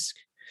the risk.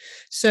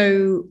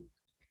 So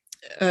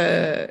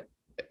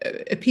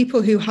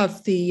people who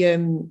have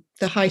the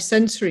high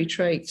sensory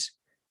trait,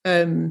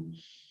 they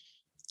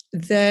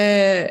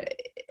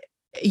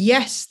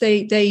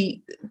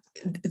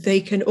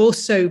can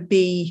also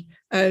be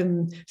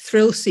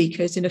thrill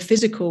seekers in a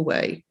physical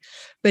way,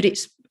 but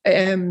it's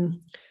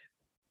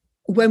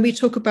when we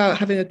talk about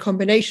having a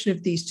combination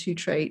of these two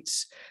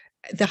traits,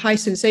 the high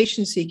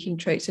sensation seeking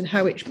traits and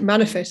how it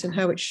manifests and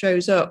how it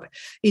shows up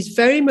is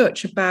very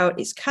much about,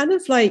 it's kind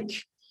of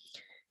like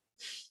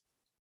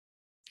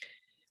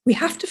we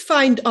have to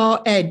find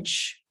our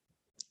edge,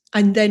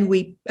 and then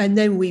we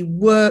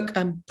work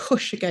and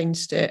push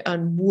against it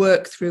and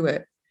work through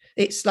it.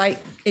 This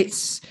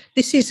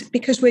is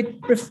because we're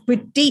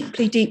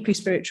deeply, deeply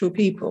spiritual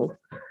people,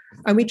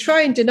 and we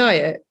try and deny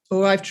it,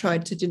 or I've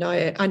tried to deny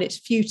it, and it's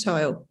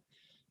futile.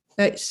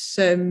 It's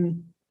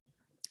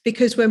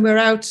because when we're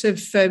out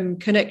of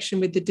connection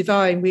with the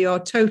divine, we are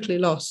totally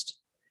lost.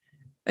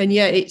 And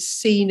yet it's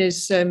seen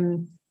as,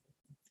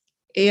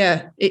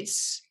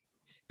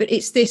 but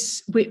it's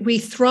this, we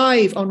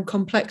thrive on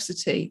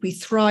complexity. We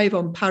thrive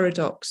on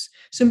paradox.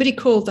 Somebody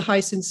called the high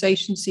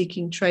sensation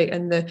seeking trait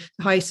and the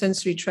high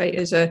sensory trait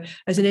as an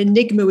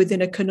enigma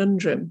within a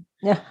conundrum.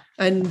 Yeah.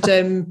 And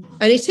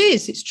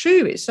it's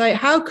true. It's like,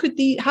 how could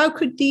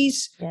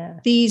these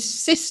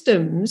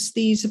systems,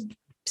 these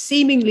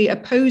seemingly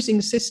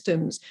opposing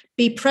systems,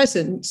 be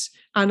present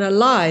and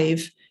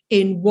alive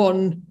in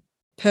one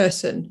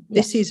person?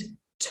 Yeah. This is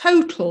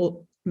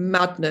total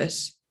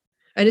madness.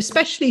 And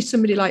especially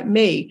somebody like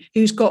me,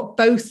 who's got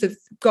I'm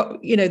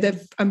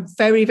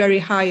very, very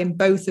high in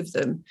both of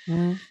them.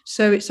 Mm.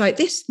 So it's like,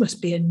 this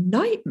must be a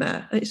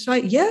nightmare. And it's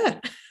like, yeah.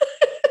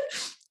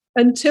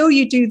 Until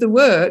you do the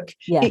work,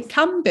 yes. It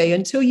can be.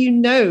 Until you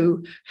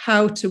know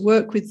how to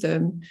work with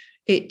them,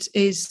 it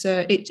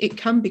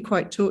can be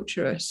quite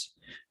torturous.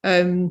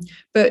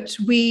 But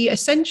we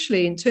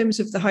essentially, in terms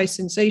of the high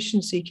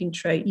sensation seeking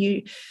trait,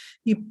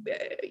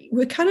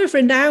 we're kind of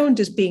renowned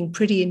as being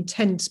pretty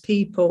intense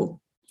people.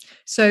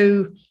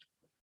 So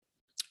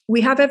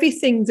we have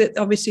everything that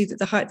obviously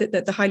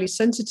that the highly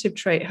sensitive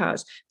trait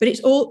has, but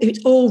it's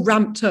all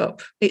ramped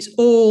up.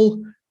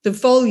 The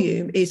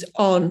volume is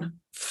on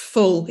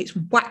full. It's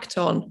whacked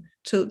on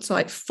till it's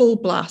like full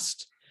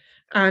blast.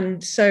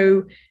 And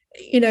so,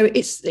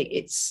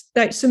 it's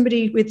like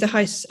somebody with the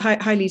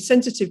highly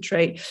sensitive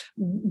trait,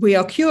 we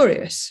are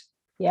curious.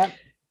 Yeah.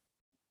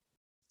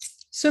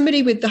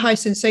 Somebody with the high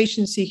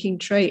sensation seeking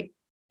trait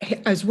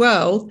as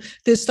well,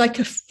 there's like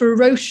a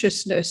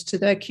ferociousness to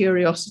their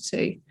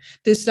curiosity.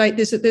 There's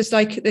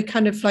the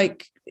kind of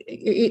like,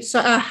 it's,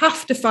 I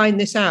have to find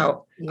this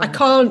out. Yeah. I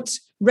can't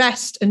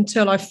rest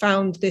until I've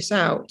found this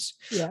out.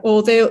 Yeah.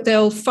 Or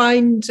they'll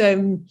find,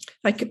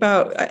 like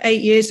about 8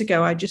 years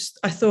ago, I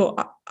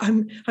thought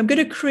I'm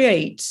going to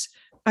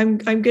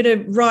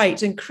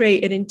write and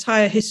create an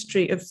entire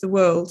history of the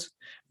world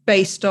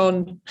based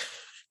on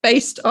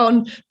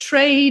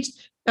trade,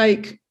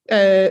 like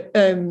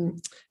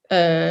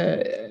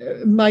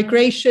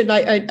migration,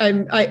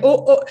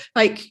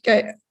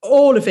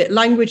 all of it,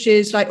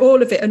 languages, like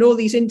all of it, and all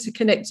these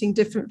interconnecting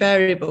different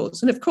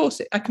variables. And of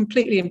course, I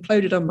completely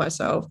imploded on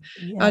myself,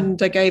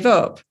 and I gave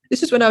up.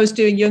 This is when I was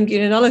doing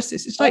Jungian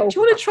analysis. It's like, do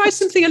you want to try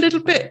something a little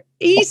bit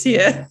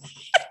easier?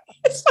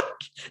 It's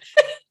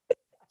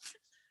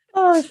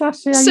like,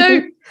 Sacha,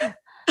 so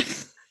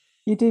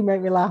you do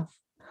make me laugh.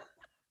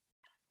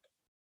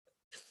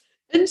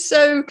 And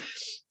so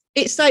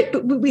it's like,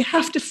 but we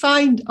have to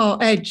find our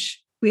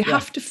edge. We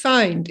have to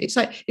find. It's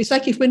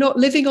like if we're not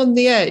living on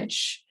the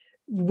edge,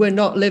 we're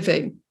not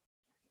living.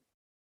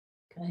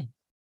 Okay.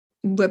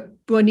 We're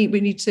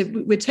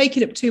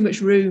taking up too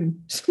much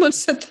room. Someone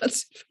said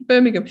that in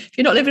Birmingham. If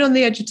you're not living on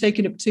the edge, you're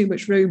taking up too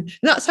much room. And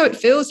that's how it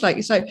feels like.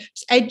 It's like,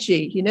 it's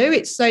edgy,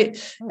 It's like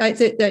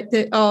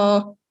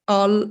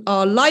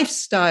our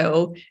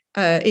lifestyle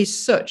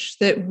is such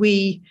that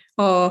we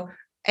are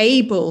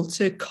able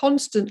to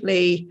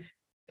constantly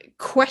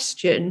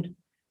question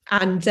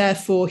and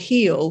therefore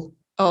heal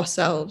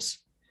ourselves.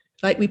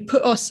 Like we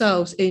put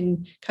ourselves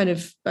in kind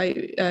of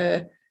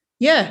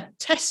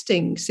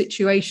testing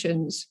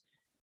situations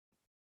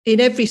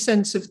in every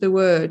sense of the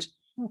word.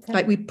 Okay.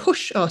 Like we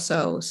push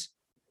ourselves.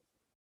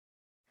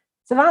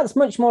 So that's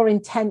much more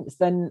intense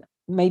than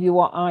maybe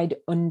what I'd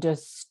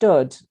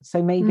understood.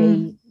 So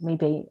maybe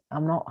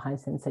I'm not high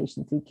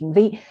sensation seeking.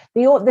 The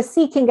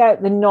seeking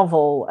out the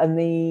novel and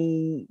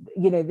the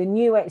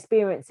new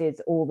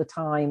experiences all the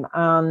time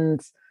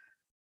and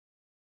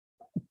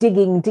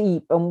digging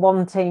deep and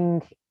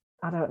wanting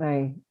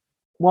answers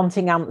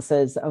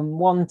and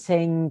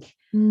wanting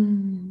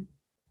to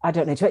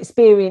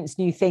experience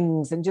new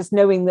things, and just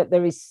knowing that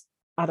there is,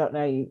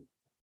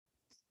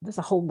 there's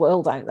a whole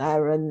world out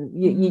there, and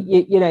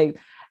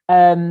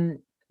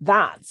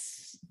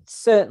that's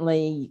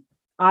certainly,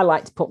 I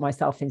like to put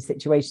myself in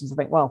situations and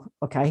think, well,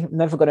 okay, I'm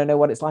never going to know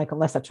what it's like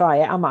unless I try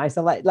it, am I?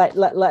 So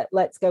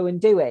let's go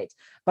and do it.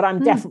 But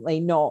I'm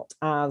definitely not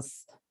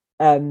as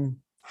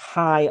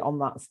high on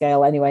that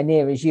scale anywhere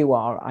near as you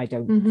are, I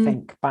don't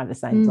think, by the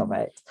sounds of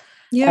it.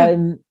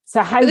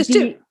 So how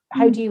do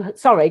you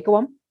sorry, go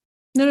on.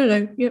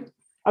 No. Yep.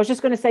 I was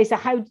just going to say, so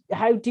how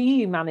do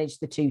you manage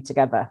the two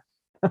together?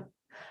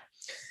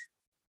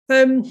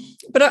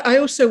 But I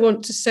also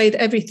want to say that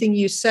everything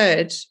you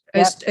said,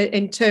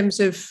 in terms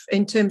of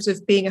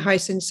being a high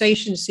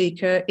sensation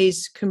seeker,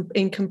 is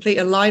in complete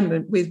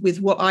alignment with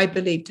what I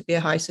believe to be a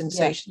high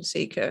sensation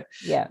seeker.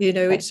 Yeah,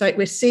 it's like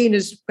we're seen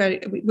as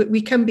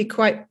we can be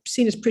quite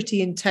seen as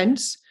pretty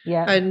intense,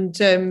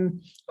 and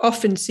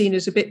often seen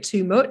as a bit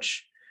too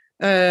much.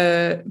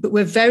 But but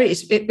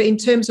in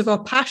terms of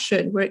our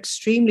passion, we're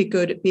extremely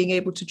good at being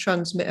able to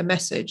transmit a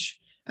message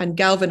and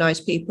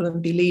galvanize people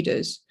and be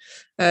leaders.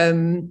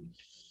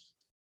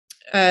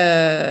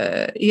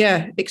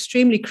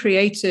 Extremely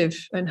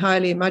creative and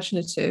highly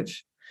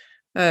imaginative.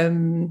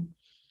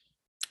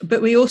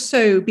 But we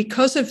also,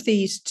 because of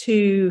these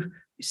two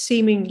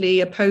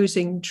seemingly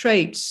opposing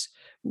traits,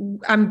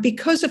 and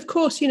because, of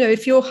course,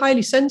 if you're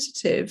highly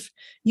sensitive,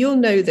 you'll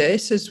know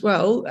this as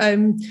well.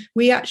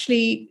 We're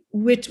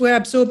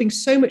absorbing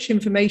so much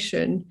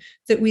information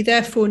that we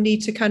therefore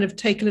need to kind of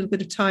take a little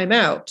bit of time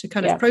out to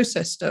kind of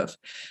process stuff.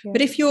 Yeah.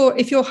 But if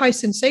you're high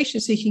sensation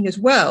seeking as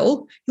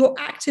well, you're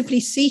actively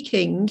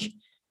seeking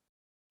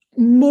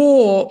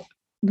more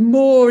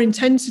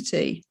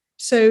intensity.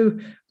 So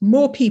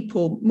more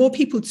people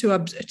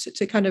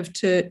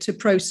to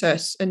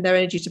process, and their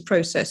energy to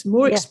process,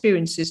 more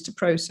experiences to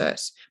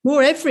process,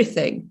 more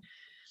everything.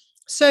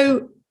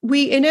 So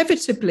we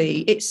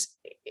inevitably, it's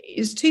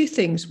two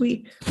things.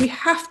 We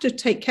have to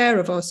take care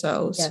of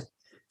ourselves. Yeah.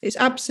 It's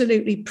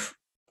absolutely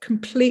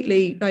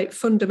completely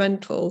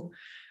fundamental.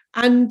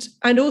 And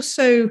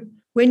also,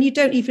 when you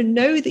don't even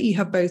know that you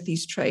have both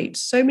these traits,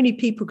 so many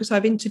people, because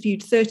I've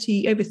interviewed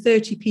over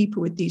 30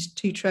 people with these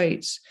two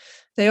traits,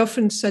 they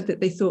often said that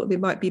they thought they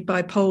might be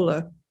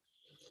bipolar.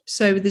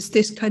 So there's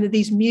this kind of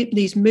these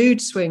mood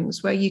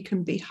swings where you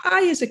can be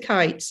high as a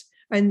kite,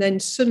 and then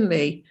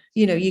suddenly,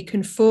 you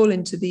can fall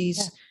into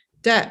these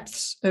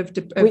depths of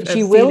which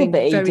you will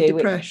be very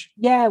depressed.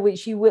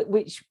 Which you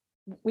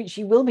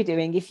will be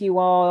doing if you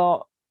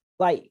are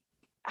like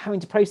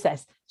having to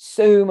process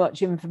so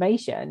much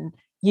information.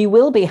 You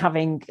will be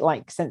having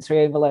like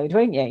sensory overload,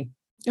 won't you?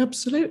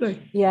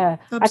 Absolutely. Yeah.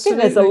 Absolutely. I think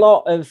there's a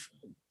lot of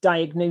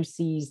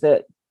diagnoses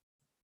that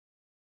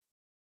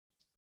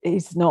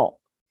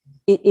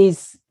it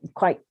is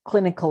quite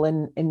clinical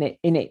in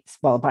its,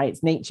 well, by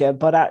its nature,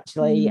 but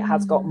actually it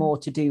has got more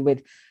to do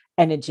with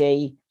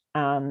energy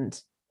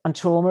and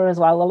trauma as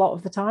well a lot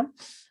of the time.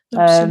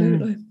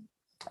 Absolutely.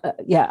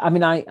 I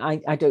mean,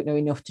 I don't know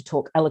enough to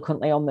talk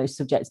eloquently on those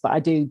subjects, but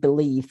I do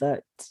believe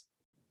that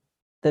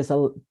there's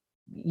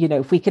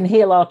if we can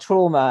heal our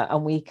trauma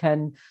and we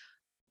can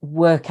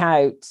work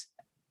out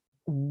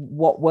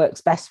what works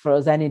best for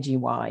us energy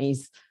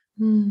wise,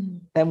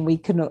 then we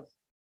can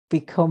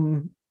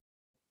become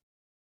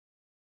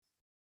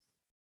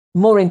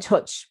more in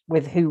touch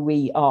with who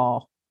we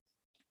are,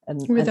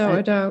 and without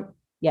a doubt,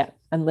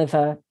 and live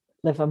a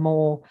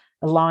more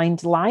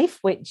aligned life.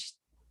 Which,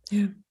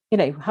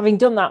 having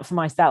done that for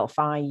myself,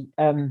 I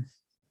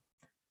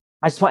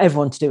just want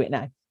everyone to do it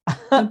now.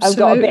 I've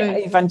got a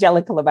bit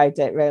evangelical about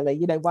it, really.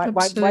 Why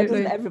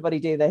doesn't everybody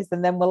do this?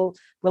 And then we'll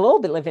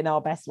all be living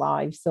our best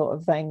lives, sort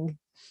of thing.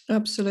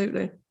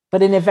 Absolutely.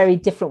 But in a very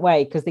different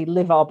way, because they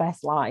live our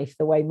best life.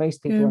 The way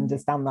most people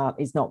understand that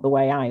is not the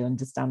way I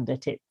understand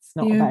it. It's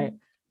not about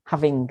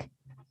having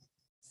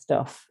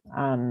stuff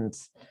and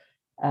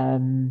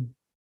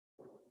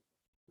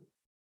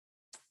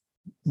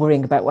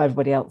worrying about what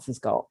everybody else has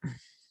got.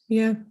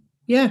 Yes.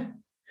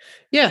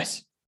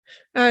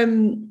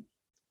 And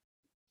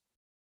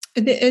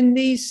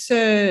these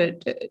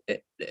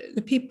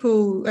the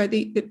people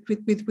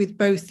with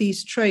both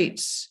these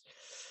traits.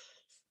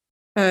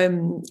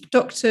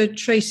 Dr.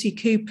 Tracy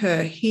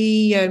Cooper,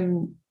 he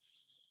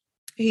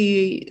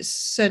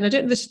said, I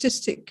don't know the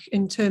statistic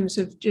in terms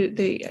of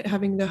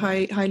having the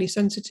highly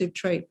sensitive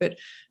trait, but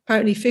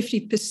apparently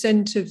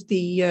 50% of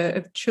the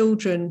of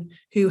children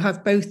who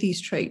have both these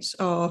traits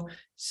are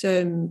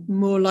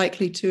more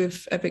likely to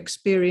have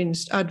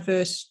experienced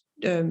adverse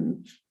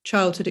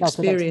childhood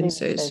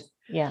experiences.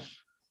 Yeah.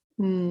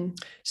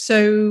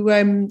 So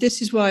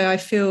this is why I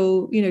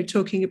feel,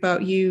 talking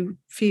about you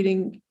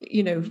feeling,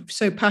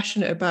 so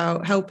passionate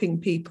about helping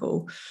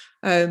people.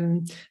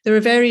 There are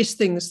various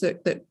things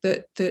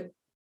that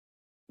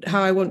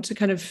how I want to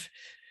kind of,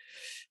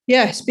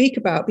 speak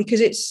about,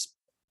 because it's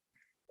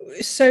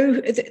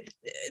so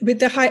with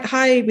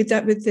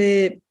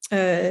the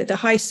the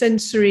high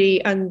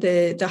sensory and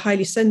the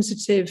highly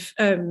sensitive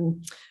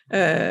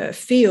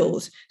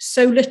field,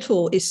 so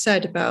little is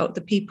said about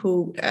the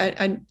people,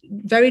 and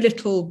very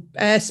little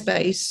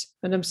airspace,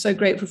 and I'm so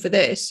grateful for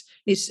this,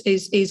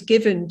 is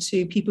given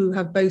to people who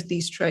have both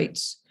these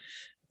traits.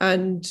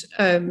 And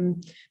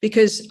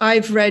because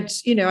I've read,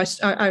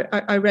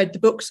 I read the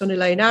books on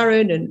Elaine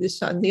Aron and this,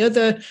 that, and the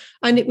other,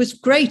 and it was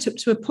great up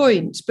to a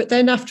point. But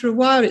then after a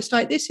while, it's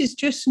like, this is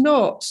just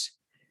not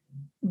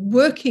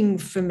working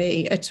for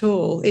me at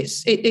all.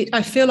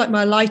 I feel like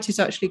my light is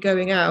actually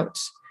going out.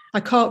 I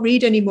can't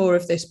read any more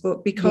of this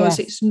book because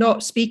it's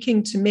not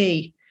speaking to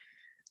me.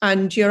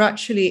 And you're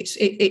actually,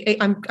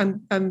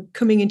 I'm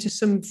coming into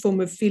some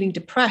form of feeling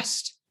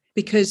depressed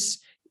because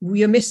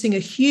we are missing a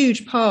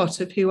huge part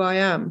of who I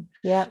am.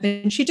 Yeah.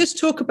 And she does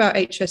talk about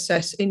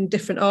HSS in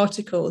different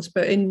articles,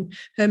 but in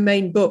her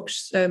main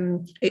books,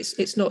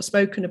 it's not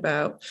spoken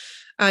about.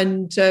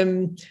 And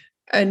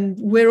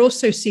we're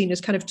also seen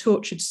as kind of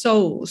tortured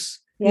souls.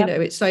 Yep.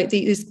 It's like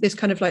this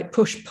kind of like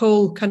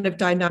push-pull kind of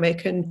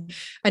dynamic, and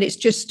it's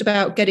just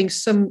about getting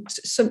some.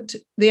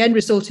 The end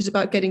result is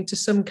about getting to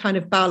some kind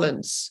of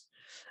balance,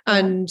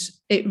 and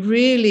it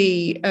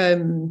really.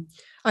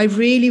 I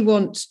really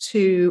want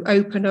to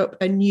open up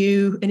an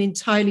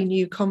entirely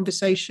new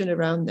conversation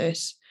around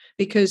this,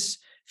 because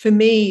for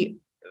me,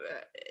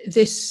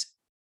 these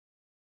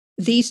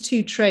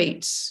two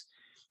traits,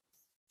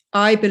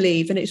 I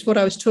believe, and it's what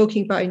I was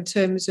talking about in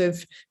terms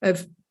of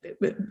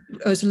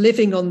us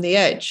living on the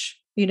edge,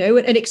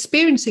 and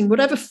experiencing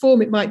whatever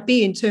form it might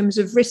be in terms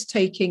of risk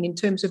taking, in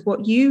terms of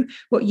what you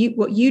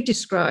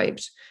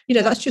described.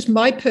 That's just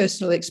my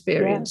personal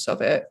experience of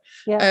it.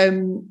 Yeah.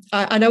 And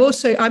I'm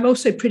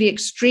also pretty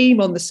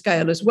extreme on the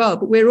scale as well.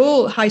 But we're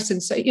all high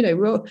sensation.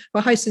 We're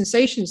high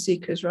sensation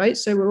seekers, right?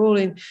 So we're all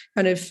in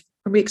kind of,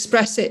 when we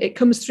express it, it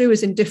comes through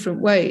us in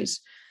different ways.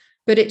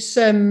 But it's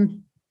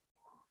in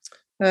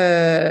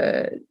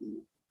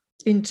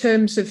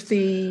terms of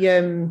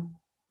the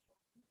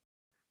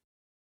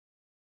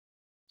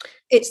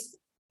it's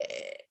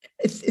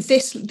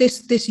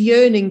this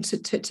yearning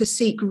to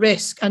seek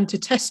risk and to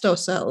test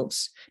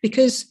ourselves,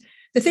 because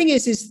the thing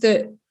is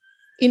that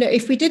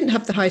if we didn't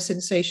have the high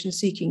sensation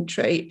seeking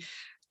trait,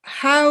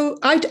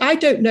 I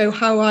don't know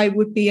how I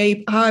would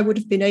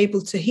have been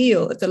able to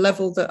heal at the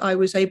level that I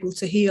was able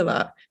to heal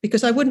at,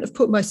 because I wouldn't have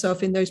put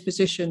myself in those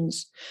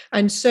positions.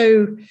 And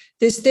so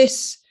there's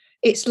this.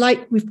 It's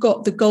like we've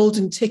got the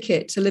golden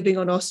ticket to living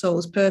on our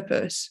soul's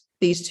purpose,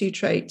 these two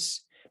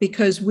traits,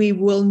 because we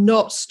will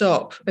not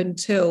stop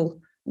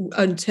until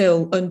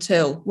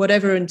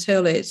whatever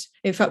until is.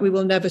 In fact, we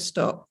will never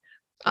stop.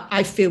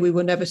 I feel we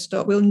will never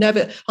stop.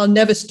 I'll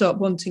never stop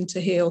wanting to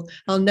heal.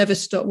 I'll never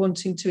stop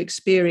wanting to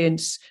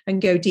experience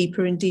and go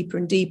deeper and deeper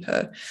and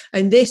deeper.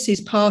 And this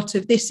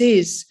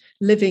is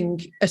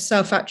living a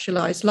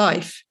self-actualized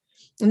life.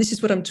 And this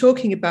is what I'm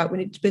talking about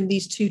when it's been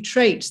these two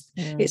traits.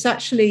 It's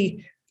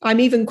actually, I'm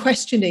even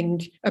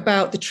questioning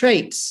about the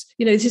traits.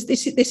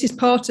 This is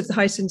part of the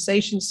high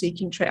sensation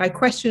seeking trait. I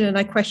question and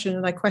I question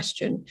and I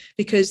question,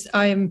 because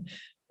I am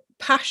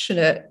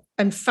passionate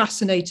and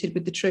fascinated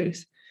with the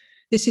truth.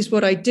 This is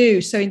what I do.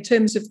 So in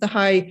terms of the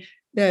high,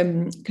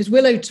 because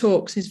Willow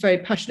talks, is very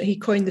passionate. He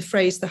coined the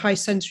phrase the high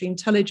sensory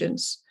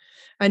intelligence.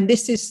 And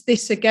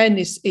this again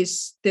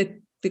is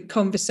the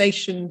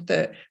conversation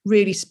that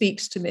really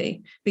speaks to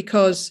me,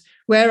 because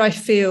where I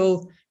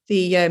feel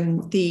the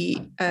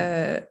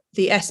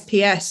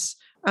SPS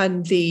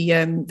and the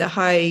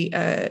high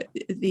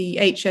the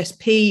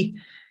HSP,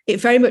 it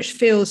very much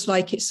feels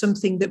like it's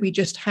something that we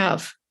just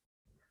have,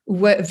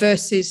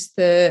 versus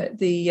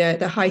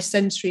the high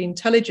sensory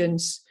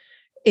intelligence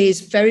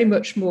is very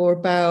much more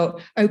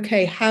about,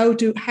 okay, how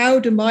do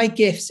my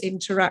gifts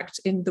interact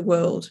in the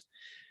world?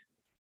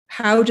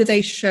 How do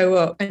they show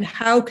up, and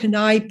how can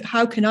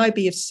I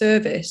be of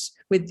service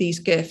with these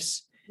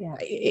gifts? Yeah.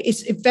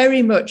 It's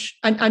very much,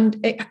 and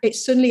it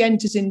suddenly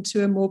enters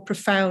into a more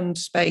profound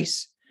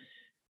space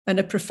and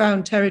a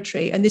profound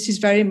territory. And this is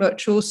very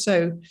much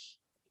also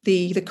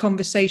the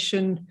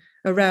conversation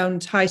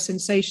around high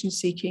sensation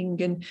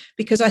seeking. And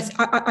because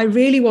I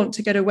really want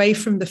to get away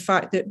from the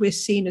fact that we're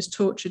seen as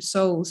tortured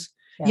souls.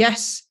 Yeah.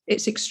 Yes,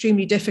 it's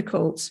extremely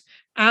difficult.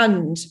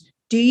 And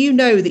do you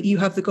know that you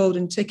have the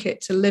golden ticket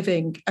to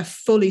living a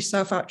fully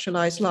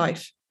self-actualized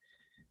life?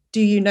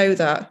 Do you know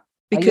that?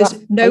 Because are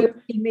you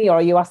asking me, or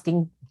are you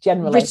asking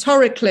generally?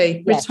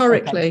 Rhetorically.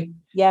 Okay.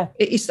 Yeah.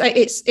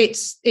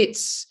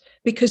 It's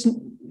because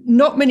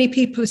not many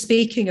people are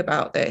speaking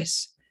about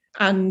this.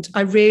 And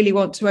I really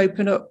want to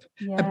open up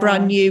a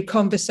brand new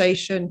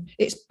conversation.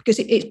 It's because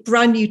it's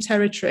brand new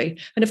territory.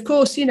 And of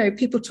course,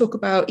 people talk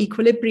about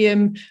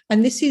equilibrium,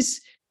 and this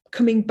is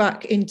coming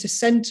back into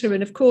center.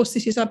 And of course,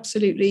 this is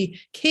absolutely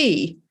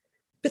key.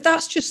 But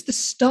that's just the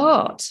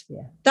start.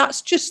 Yeah.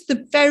 That's just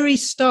the very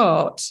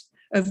start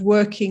of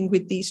working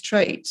with these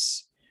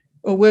traits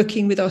or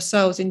working with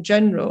ourselves in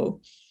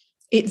general.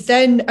 It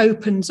then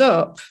opens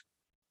up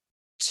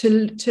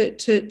to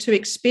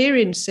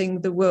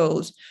experiencing the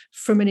world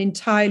from an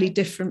entirely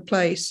different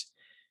place.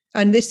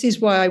 And this is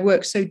why I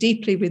work so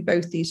deeply with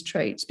both these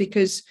traits,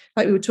 because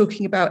like we were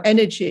talking about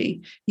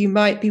energy, you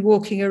might be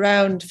walking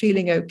around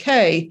feeling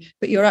okay,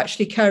 but you're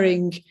actually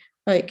carrying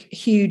like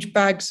huge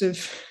bags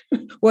of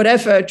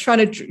whatever,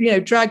 trying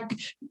to,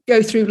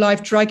 go through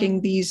life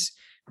dragging these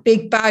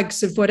big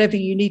bags of whatever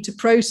you need to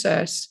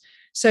process.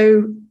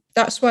 So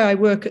that's why I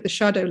work at the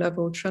shadow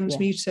level,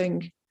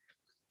 transmuting. Yeah.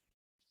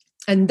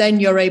 And then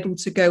you're able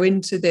to go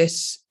into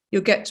this,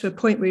 you'll get to a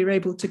point where you're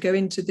able to go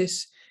into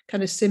this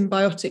kind of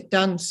symbiotic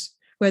dance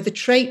where the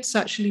traits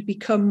actually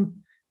become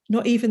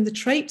not even the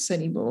traits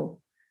anymore.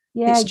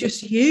 Yeah, it's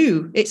just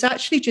you. It's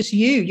actually just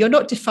you. You're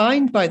not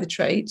defined by the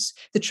traits.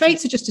 The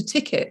traits are just a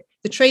ticket.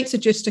 The traits are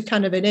just a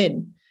kind of an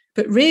in.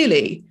 But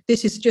really,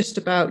 this is just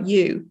about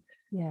you.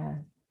 Yeah.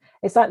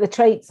 It's like the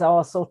traits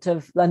are sort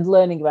of, and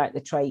learning about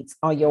the traits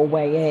are your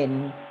way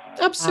in.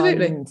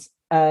 Absolutely.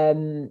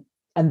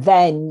 And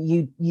then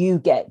you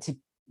get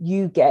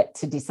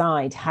to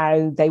decide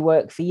how they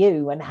work for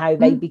you and how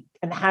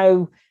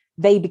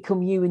they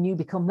become you and you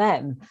become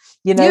them.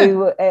 You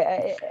know,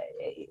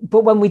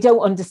 but when we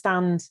don't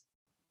understand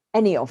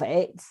any of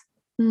it,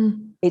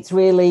 it's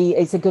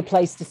a good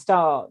place to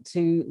start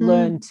to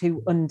learn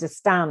to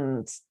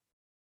understand.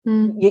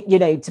 You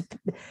know,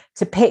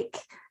 to pick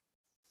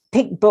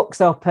books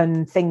up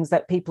and things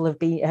that people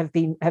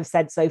have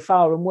said so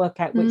far and work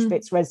out which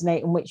bits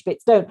resonate and which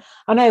bits don't.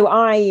 I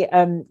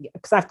know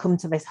because I've come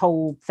to this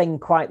whole thing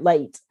quite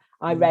late.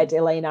 I read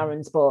Elaine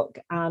Aron's book,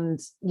 and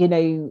you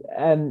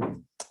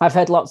know, I've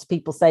heard lots of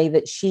people say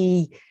that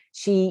she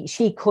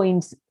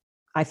coined,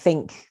 I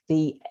think,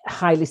 the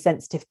highly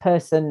sensitive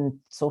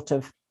person sort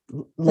of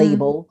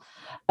label,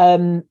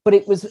 but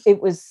it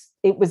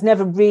was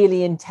never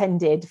really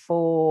intended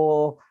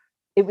for.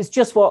 It was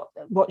just what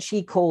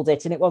she called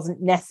it, and it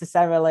wasn't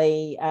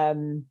necessarily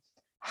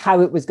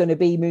how it was going to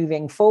be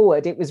moving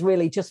forward. It was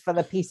really just for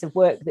the piece of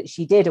work that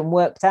she did and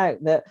worked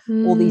out that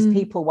all these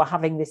people were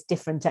having this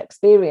different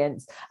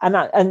experience.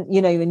 And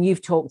you know, and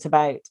you've talked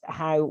about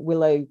how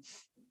Willow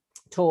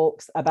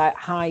talks about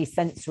high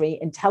sensory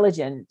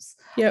intelligence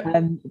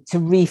to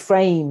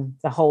reframe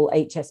the whole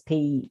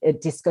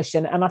HSP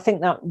discussion. And I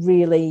think that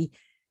really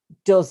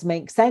does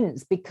make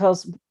sense,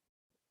 because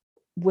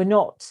we're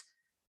not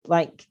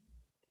like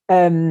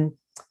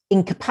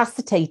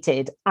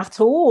incapacitated at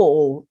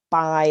all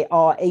by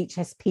our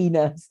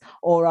HSP-ness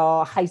or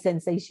our high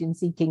sensation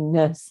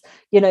seekingness.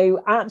 You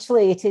know,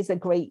 actually it is a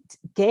great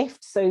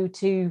gift. So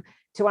to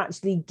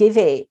actually give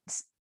it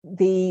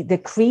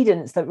the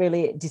credence that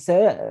really it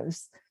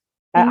deserves,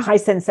 high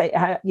sensory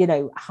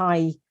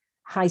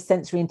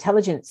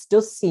intelligence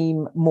does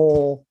seem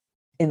more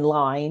in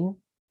line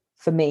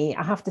for me,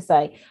 I have to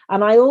say.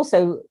 And I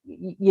also,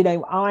 you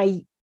know,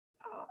 I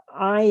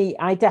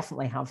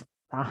definitely have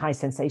a high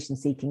sensation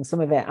seeking,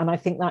 some of it, and I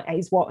think that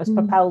is what has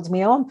propelled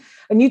me on.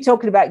 And you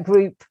talking about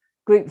group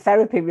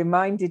therapy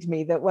reminded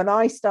me that when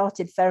I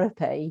started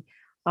therapy,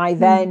 I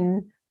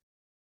then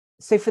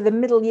so for the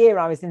middle year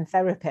I was in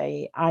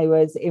therapy, I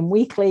was in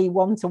weekly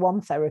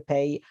one-to-one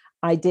therapy.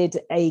 I did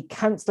a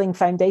counselling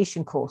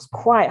foundation course,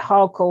 quite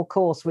hardcore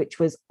course, which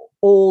was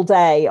all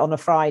day on a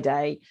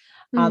Friday.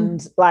 And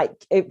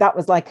that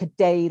was like a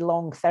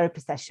day-long therapy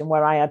session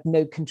where I had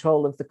no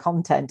control of the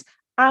content.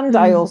 And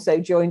I also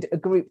joined a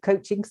group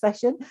coaching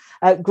session,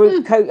 a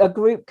group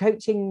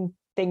coaching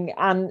thing.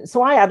 And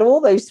so I had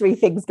all those three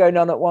things going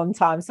on at one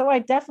time. So I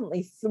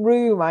definitely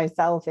threw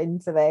myself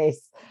into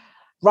this.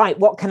 Right,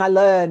 what can I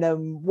learn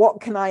and what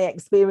can I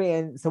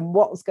experience and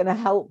what's going to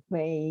help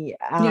me?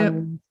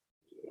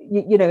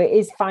 You know, it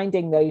is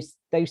finding those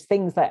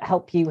things that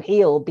help you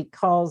heal,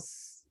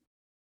 because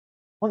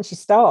once you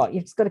start,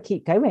 you've just got to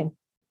keep going.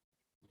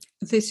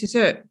 This is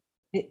it.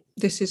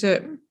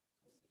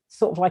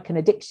 Sort of like an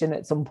addiction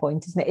at some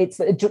point, isn't it? It's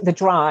the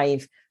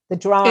drive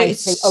to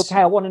say, okay,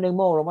 I want to know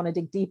more, I want to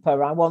dig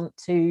deeper, I want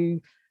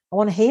to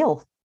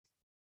heal.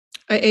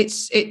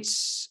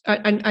 It's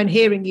and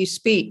hearing you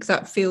speak,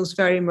 that feels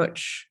very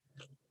much,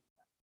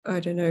 I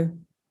don't know,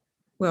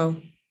 well,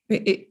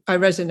 I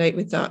resonate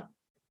with that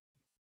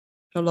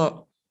a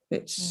lot.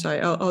 It's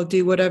I'll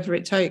do whatever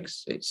it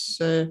takes. It's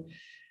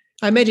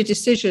I made a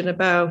decision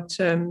about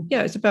it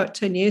was about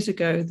 10 years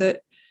ago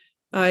that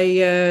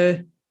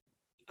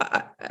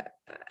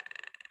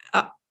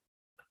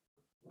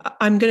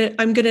I'm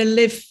gonna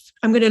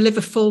live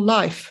a full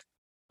life,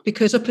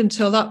 because up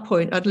until that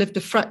point I'd lived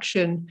a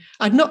fraction.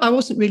 I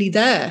wasn't really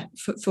there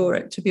for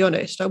it, to be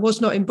honest. I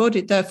was not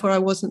embodied, therefore I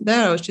wasn't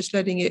there. I was just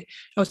letting it.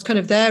 I was kind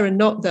of there and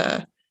not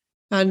there,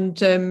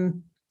 and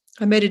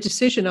I made a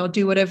decision. I'll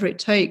do whatever it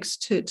takes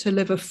to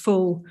live a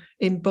full,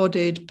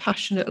 embodied,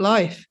 passionate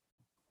life,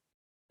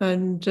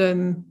 and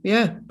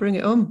bring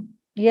it on.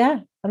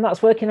 Yeah, and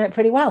that's working out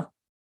pretty well.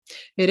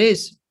 It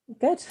is.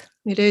 Good.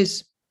 It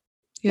is.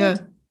 Yeah.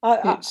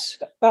 That's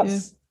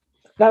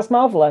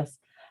marvelous.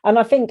 And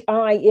I think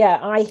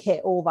I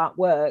hit all that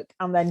work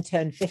and then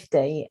turned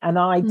 50, and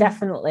I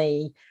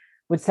definitely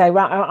would say,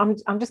 right,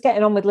 I'm just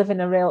getting on with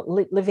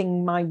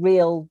living my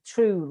real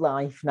true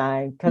life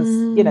now, because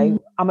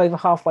I'm over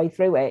halfway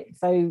through it.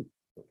 So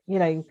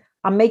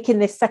I'm making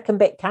this second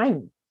bit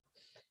count.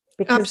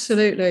 Because,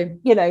 absolutely.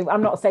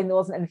 I'm not saying there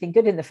wasn't anything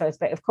good in the first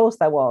bit. Of course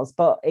there was,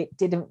 but it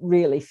didn't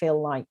really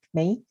feel like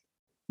me.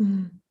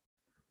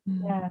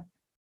 Yeah.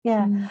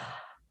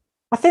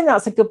 I think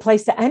that's a good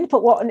place to end,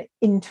 but what an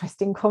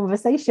interesting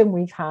conversation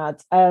we've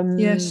had.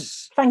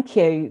 Yes. Thank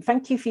you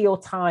for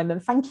your time,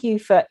 and thank you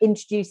for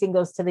introducing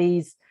us to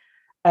these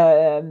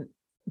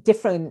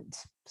different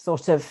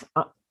sort of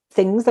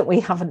things that we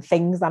haven't. I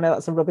know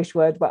that's a rubbish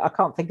word, but I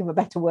can't think of a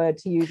better word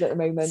to use at the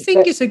moment.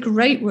 Thing is a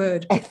great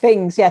word.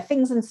 Things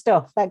and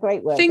stuff. They're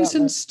great words. Things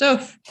and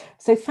stuff.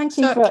 So thank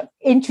you for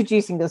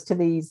introducing us to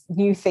these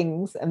new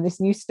things and this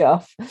new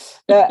stuff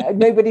that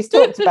nobody's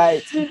talked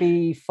about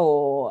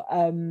before.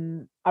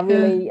 I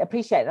really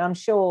appreciate it. I'm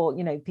sure,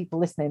 people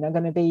listening are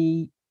going to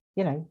be,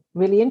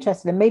 really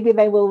interested, and maybe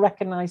they will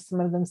recognize some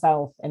of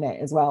themselves in it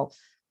as well,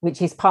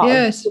 which is part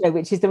of,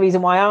 which is the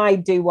reason why I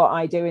do what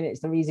I do, and it's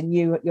the reason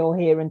you're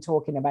here and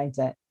talking about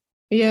it.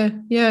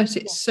 Yes,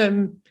 it's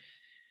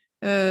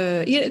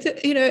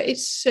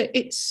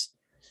it's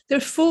there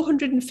are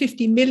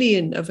 450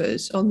 million of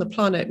us on the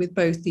planet with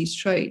both these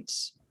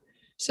traits,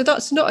 so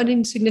that's not an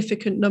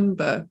insignificant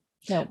number.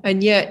 No.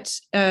 And yet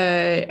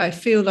I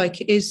feel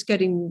like it is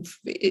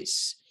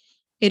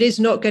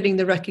not getting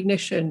the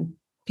recognition.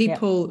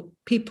 People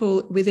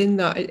within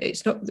that,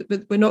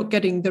 we're not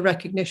getting the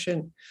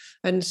recognition.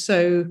 And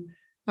so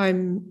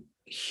I'm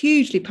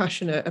hugely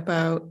passionate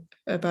about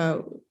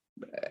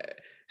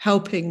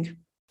helping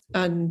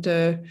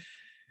and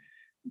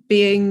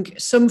being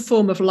some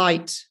form of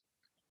light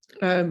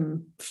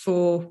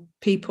for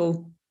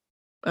people.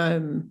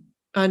 And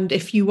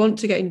if you want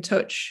to get in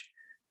touch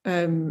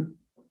and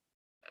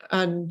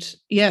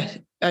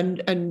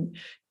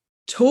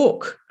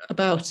talk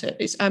about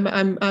it,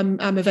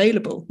 I'm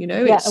available.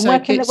 And where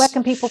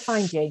can people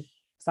find you,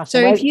 Sacha?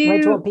 So where do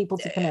you want people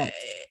to connect?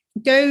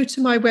 Go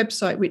to my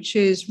website, which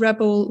is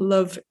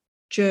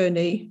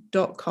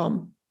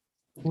rebellovejourney.com.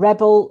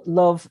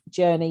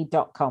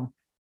 rebellovejourney.com.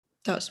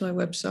 That's my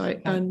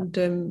website,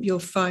 and you'll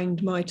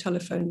find my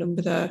telephone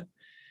number there,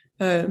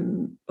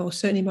 or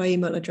certainly my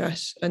email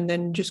address, and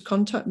then just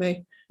contact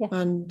me.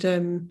 And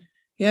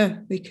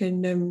we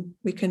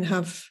can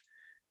have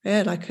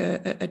like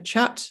a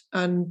chat,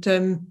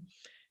 and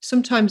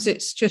sometimes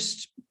it's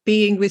just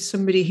being with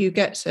somebody who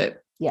gets it.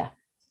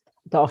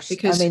 Gosh,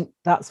 because I mean,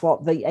 that's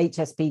what the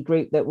HSP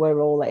group that we're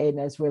all in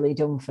has really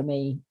done for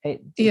me.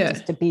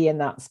 Just to be in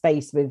that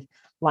space with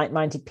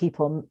like-minded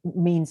people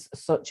means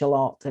such a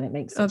lot, and it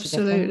makes such a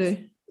difference.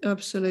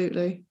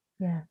 Absolutely.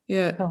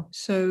 Cool.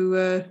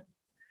 So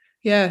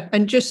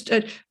and just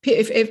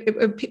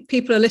if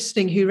people are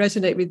listening who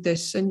resonate with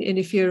this, and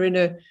if you're in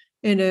a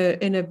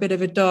bit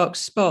of a dark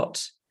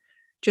spot,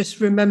 just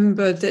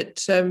remember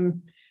that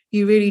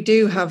you really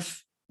do have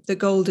the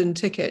golden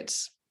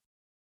tickets.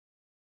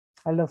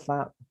 I love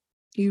that.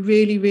 You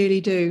really,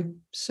 really do.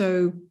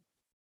 So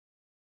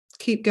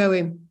keep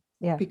going.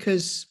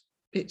 Because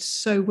it's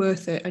so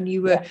worth it. And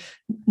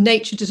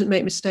nature doesn't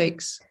make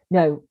mistakes.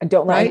 No, and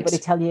don't let anybody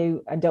tell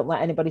you,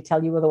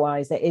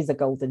 otherwise. It is a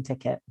golden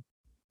ticket.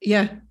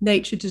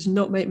 Nature does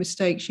not make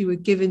mistakes. You were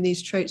given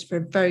these traits for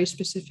a very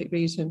specific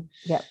reason.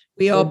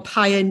 We are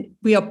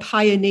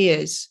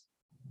pioneers,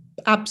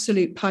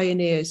 absolute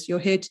pioneers. You're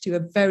here to do a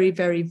very,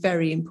 very,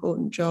 very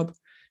important job.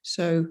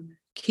 So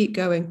keep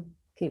going.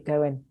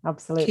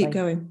 Absolutely. Keep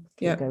going.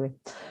 Going.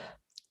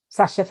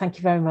 Sacha, thank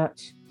you very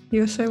much.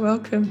 You're so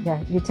welcome.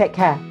 You take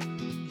care.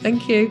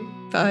 Thank you.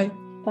 Bye.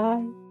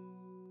 Bye.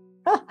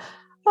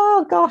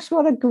 Oh gosh,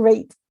 what a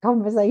great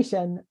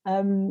conversation.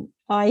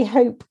 I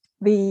hope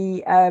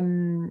the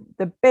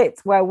bit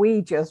where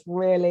we just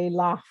really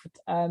laughed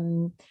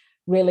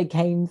really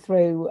came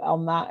through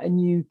on that, and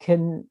you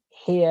can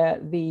hear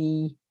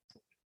the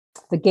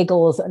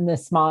giggles and the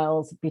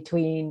smiles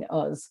between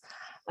us.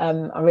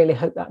 I really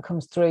hope that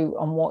comes through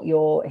on what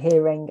you're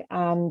hearing.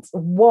 And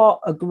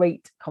what a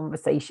great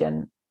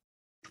conversation.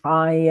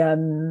 I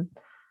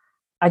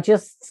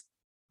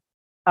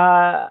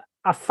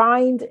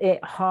find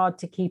it hard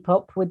to keep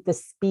up with the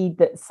speed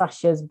that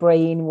Sacha's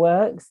brain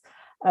works.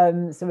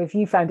 So if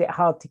you found it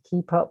hard to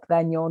keep up,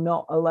 then you're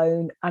not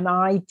alone. And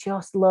I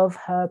just love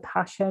her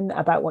passion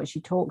about what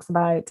she talks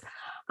about,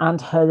 and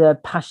her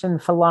passion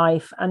for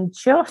life, and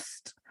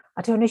just,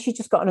 I don't know, she's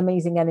just got an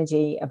amazing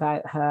energy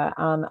about her,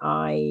 and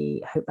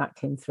I hope that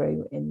came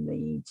through in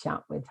the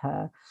chat with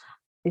her.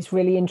 It's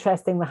really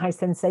interesting, the high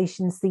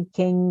sensation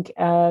seeking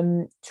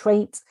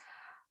trait.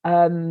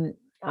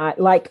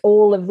 Like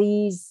all of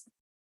these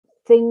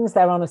things,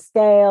 they're on a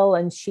scale,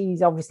 and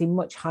she's obviously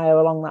much higher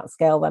along that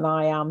scale than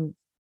I am.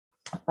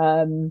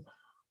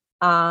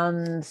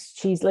 And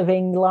she's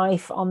living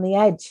life on the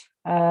edge.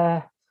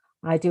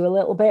 I do a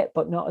little bit,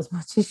 but not as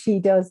much as she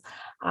does.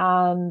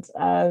 And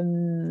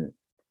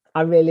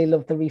I really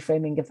love the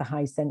reframing of the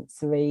high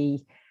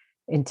sensory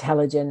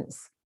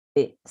intelligence.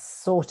 It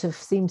sort of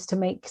seems to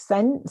make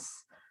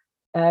sense,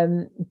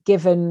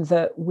 given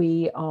that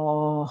we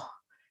are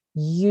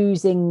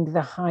using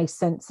the high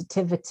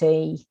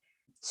sensitivity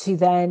to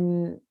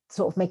then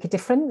sort of make a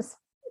difference.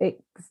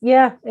 It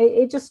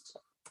just,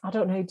 I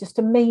don't know, just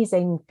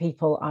amazing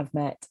people I've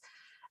met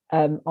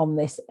on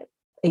this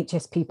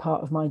HSP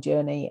part of my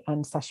journey,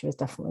 and Sacha is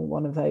definitely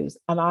one of those.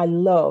 And I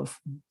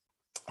love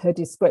her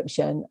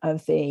description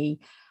of the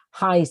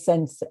high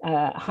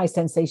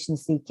sensation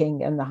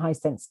seeking and the high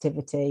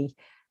sensitivity,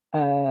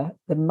 the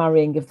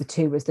marrying of the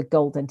two was the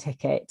golden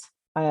ticket.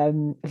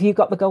 Have you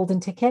got the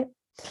golden ticket?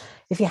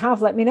 If you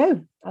have, let me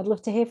know. I'd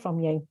love to hear from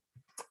you.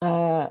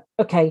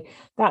 Okay,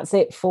 that's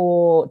it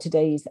for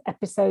today's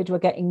episode. We're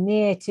getting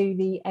near to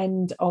the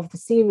end of the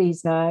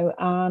series now,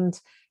 and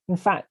in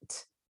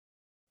fact,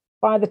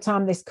 by the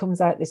time this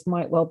comes out, this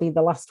might well be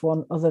the last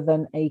one, other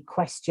than a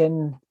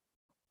question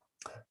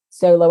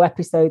solo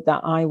episode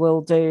that I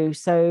will do.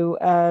 So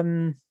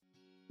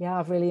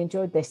I've really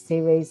enjoyed this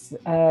series.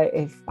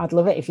 I'd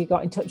love it if you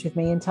got in touch with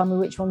me and tell me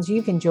which ones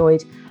you've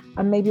enjoyed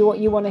and maybe what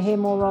you want to hear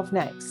more of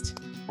next.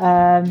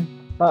 So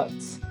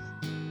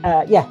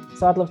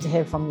I'd love to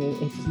hear from you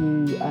if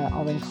you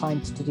are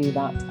inclined to do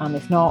that. And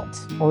if not,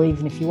 or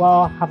even if you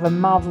are, have a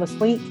marvellous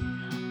week.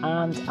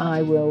 And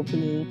I will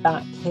be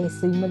back here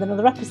soon with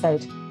another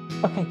episode.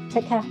 Okay,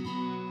 take care.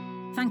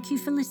 Thank you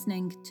for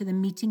listening to the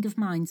Meeting of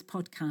Minds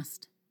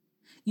podcast.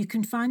 You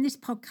can find this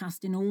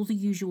podcast in all the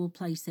usual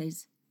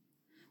places.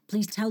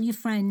 Please tell your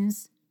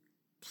friends.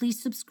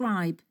 Please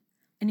subscribe.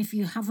 And if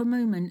you have a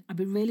moment, I'd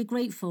be really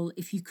grateful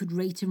if you could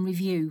rate and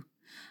review,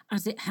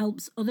 as it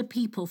helps other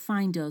people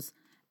find us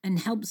and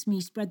helps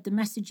me spread the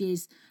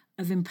messages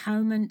of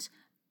empowerment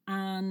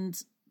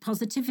and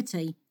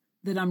positivity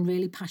that I'm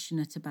really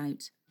passionate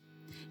about.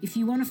 If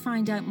you want to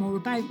find out more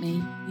about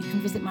me, you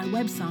can visit my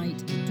website,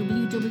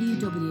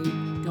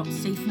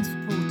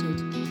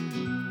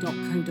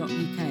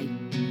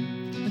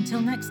 www.safeandsupported.co.uk.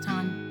 Until next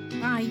time,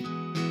 bye.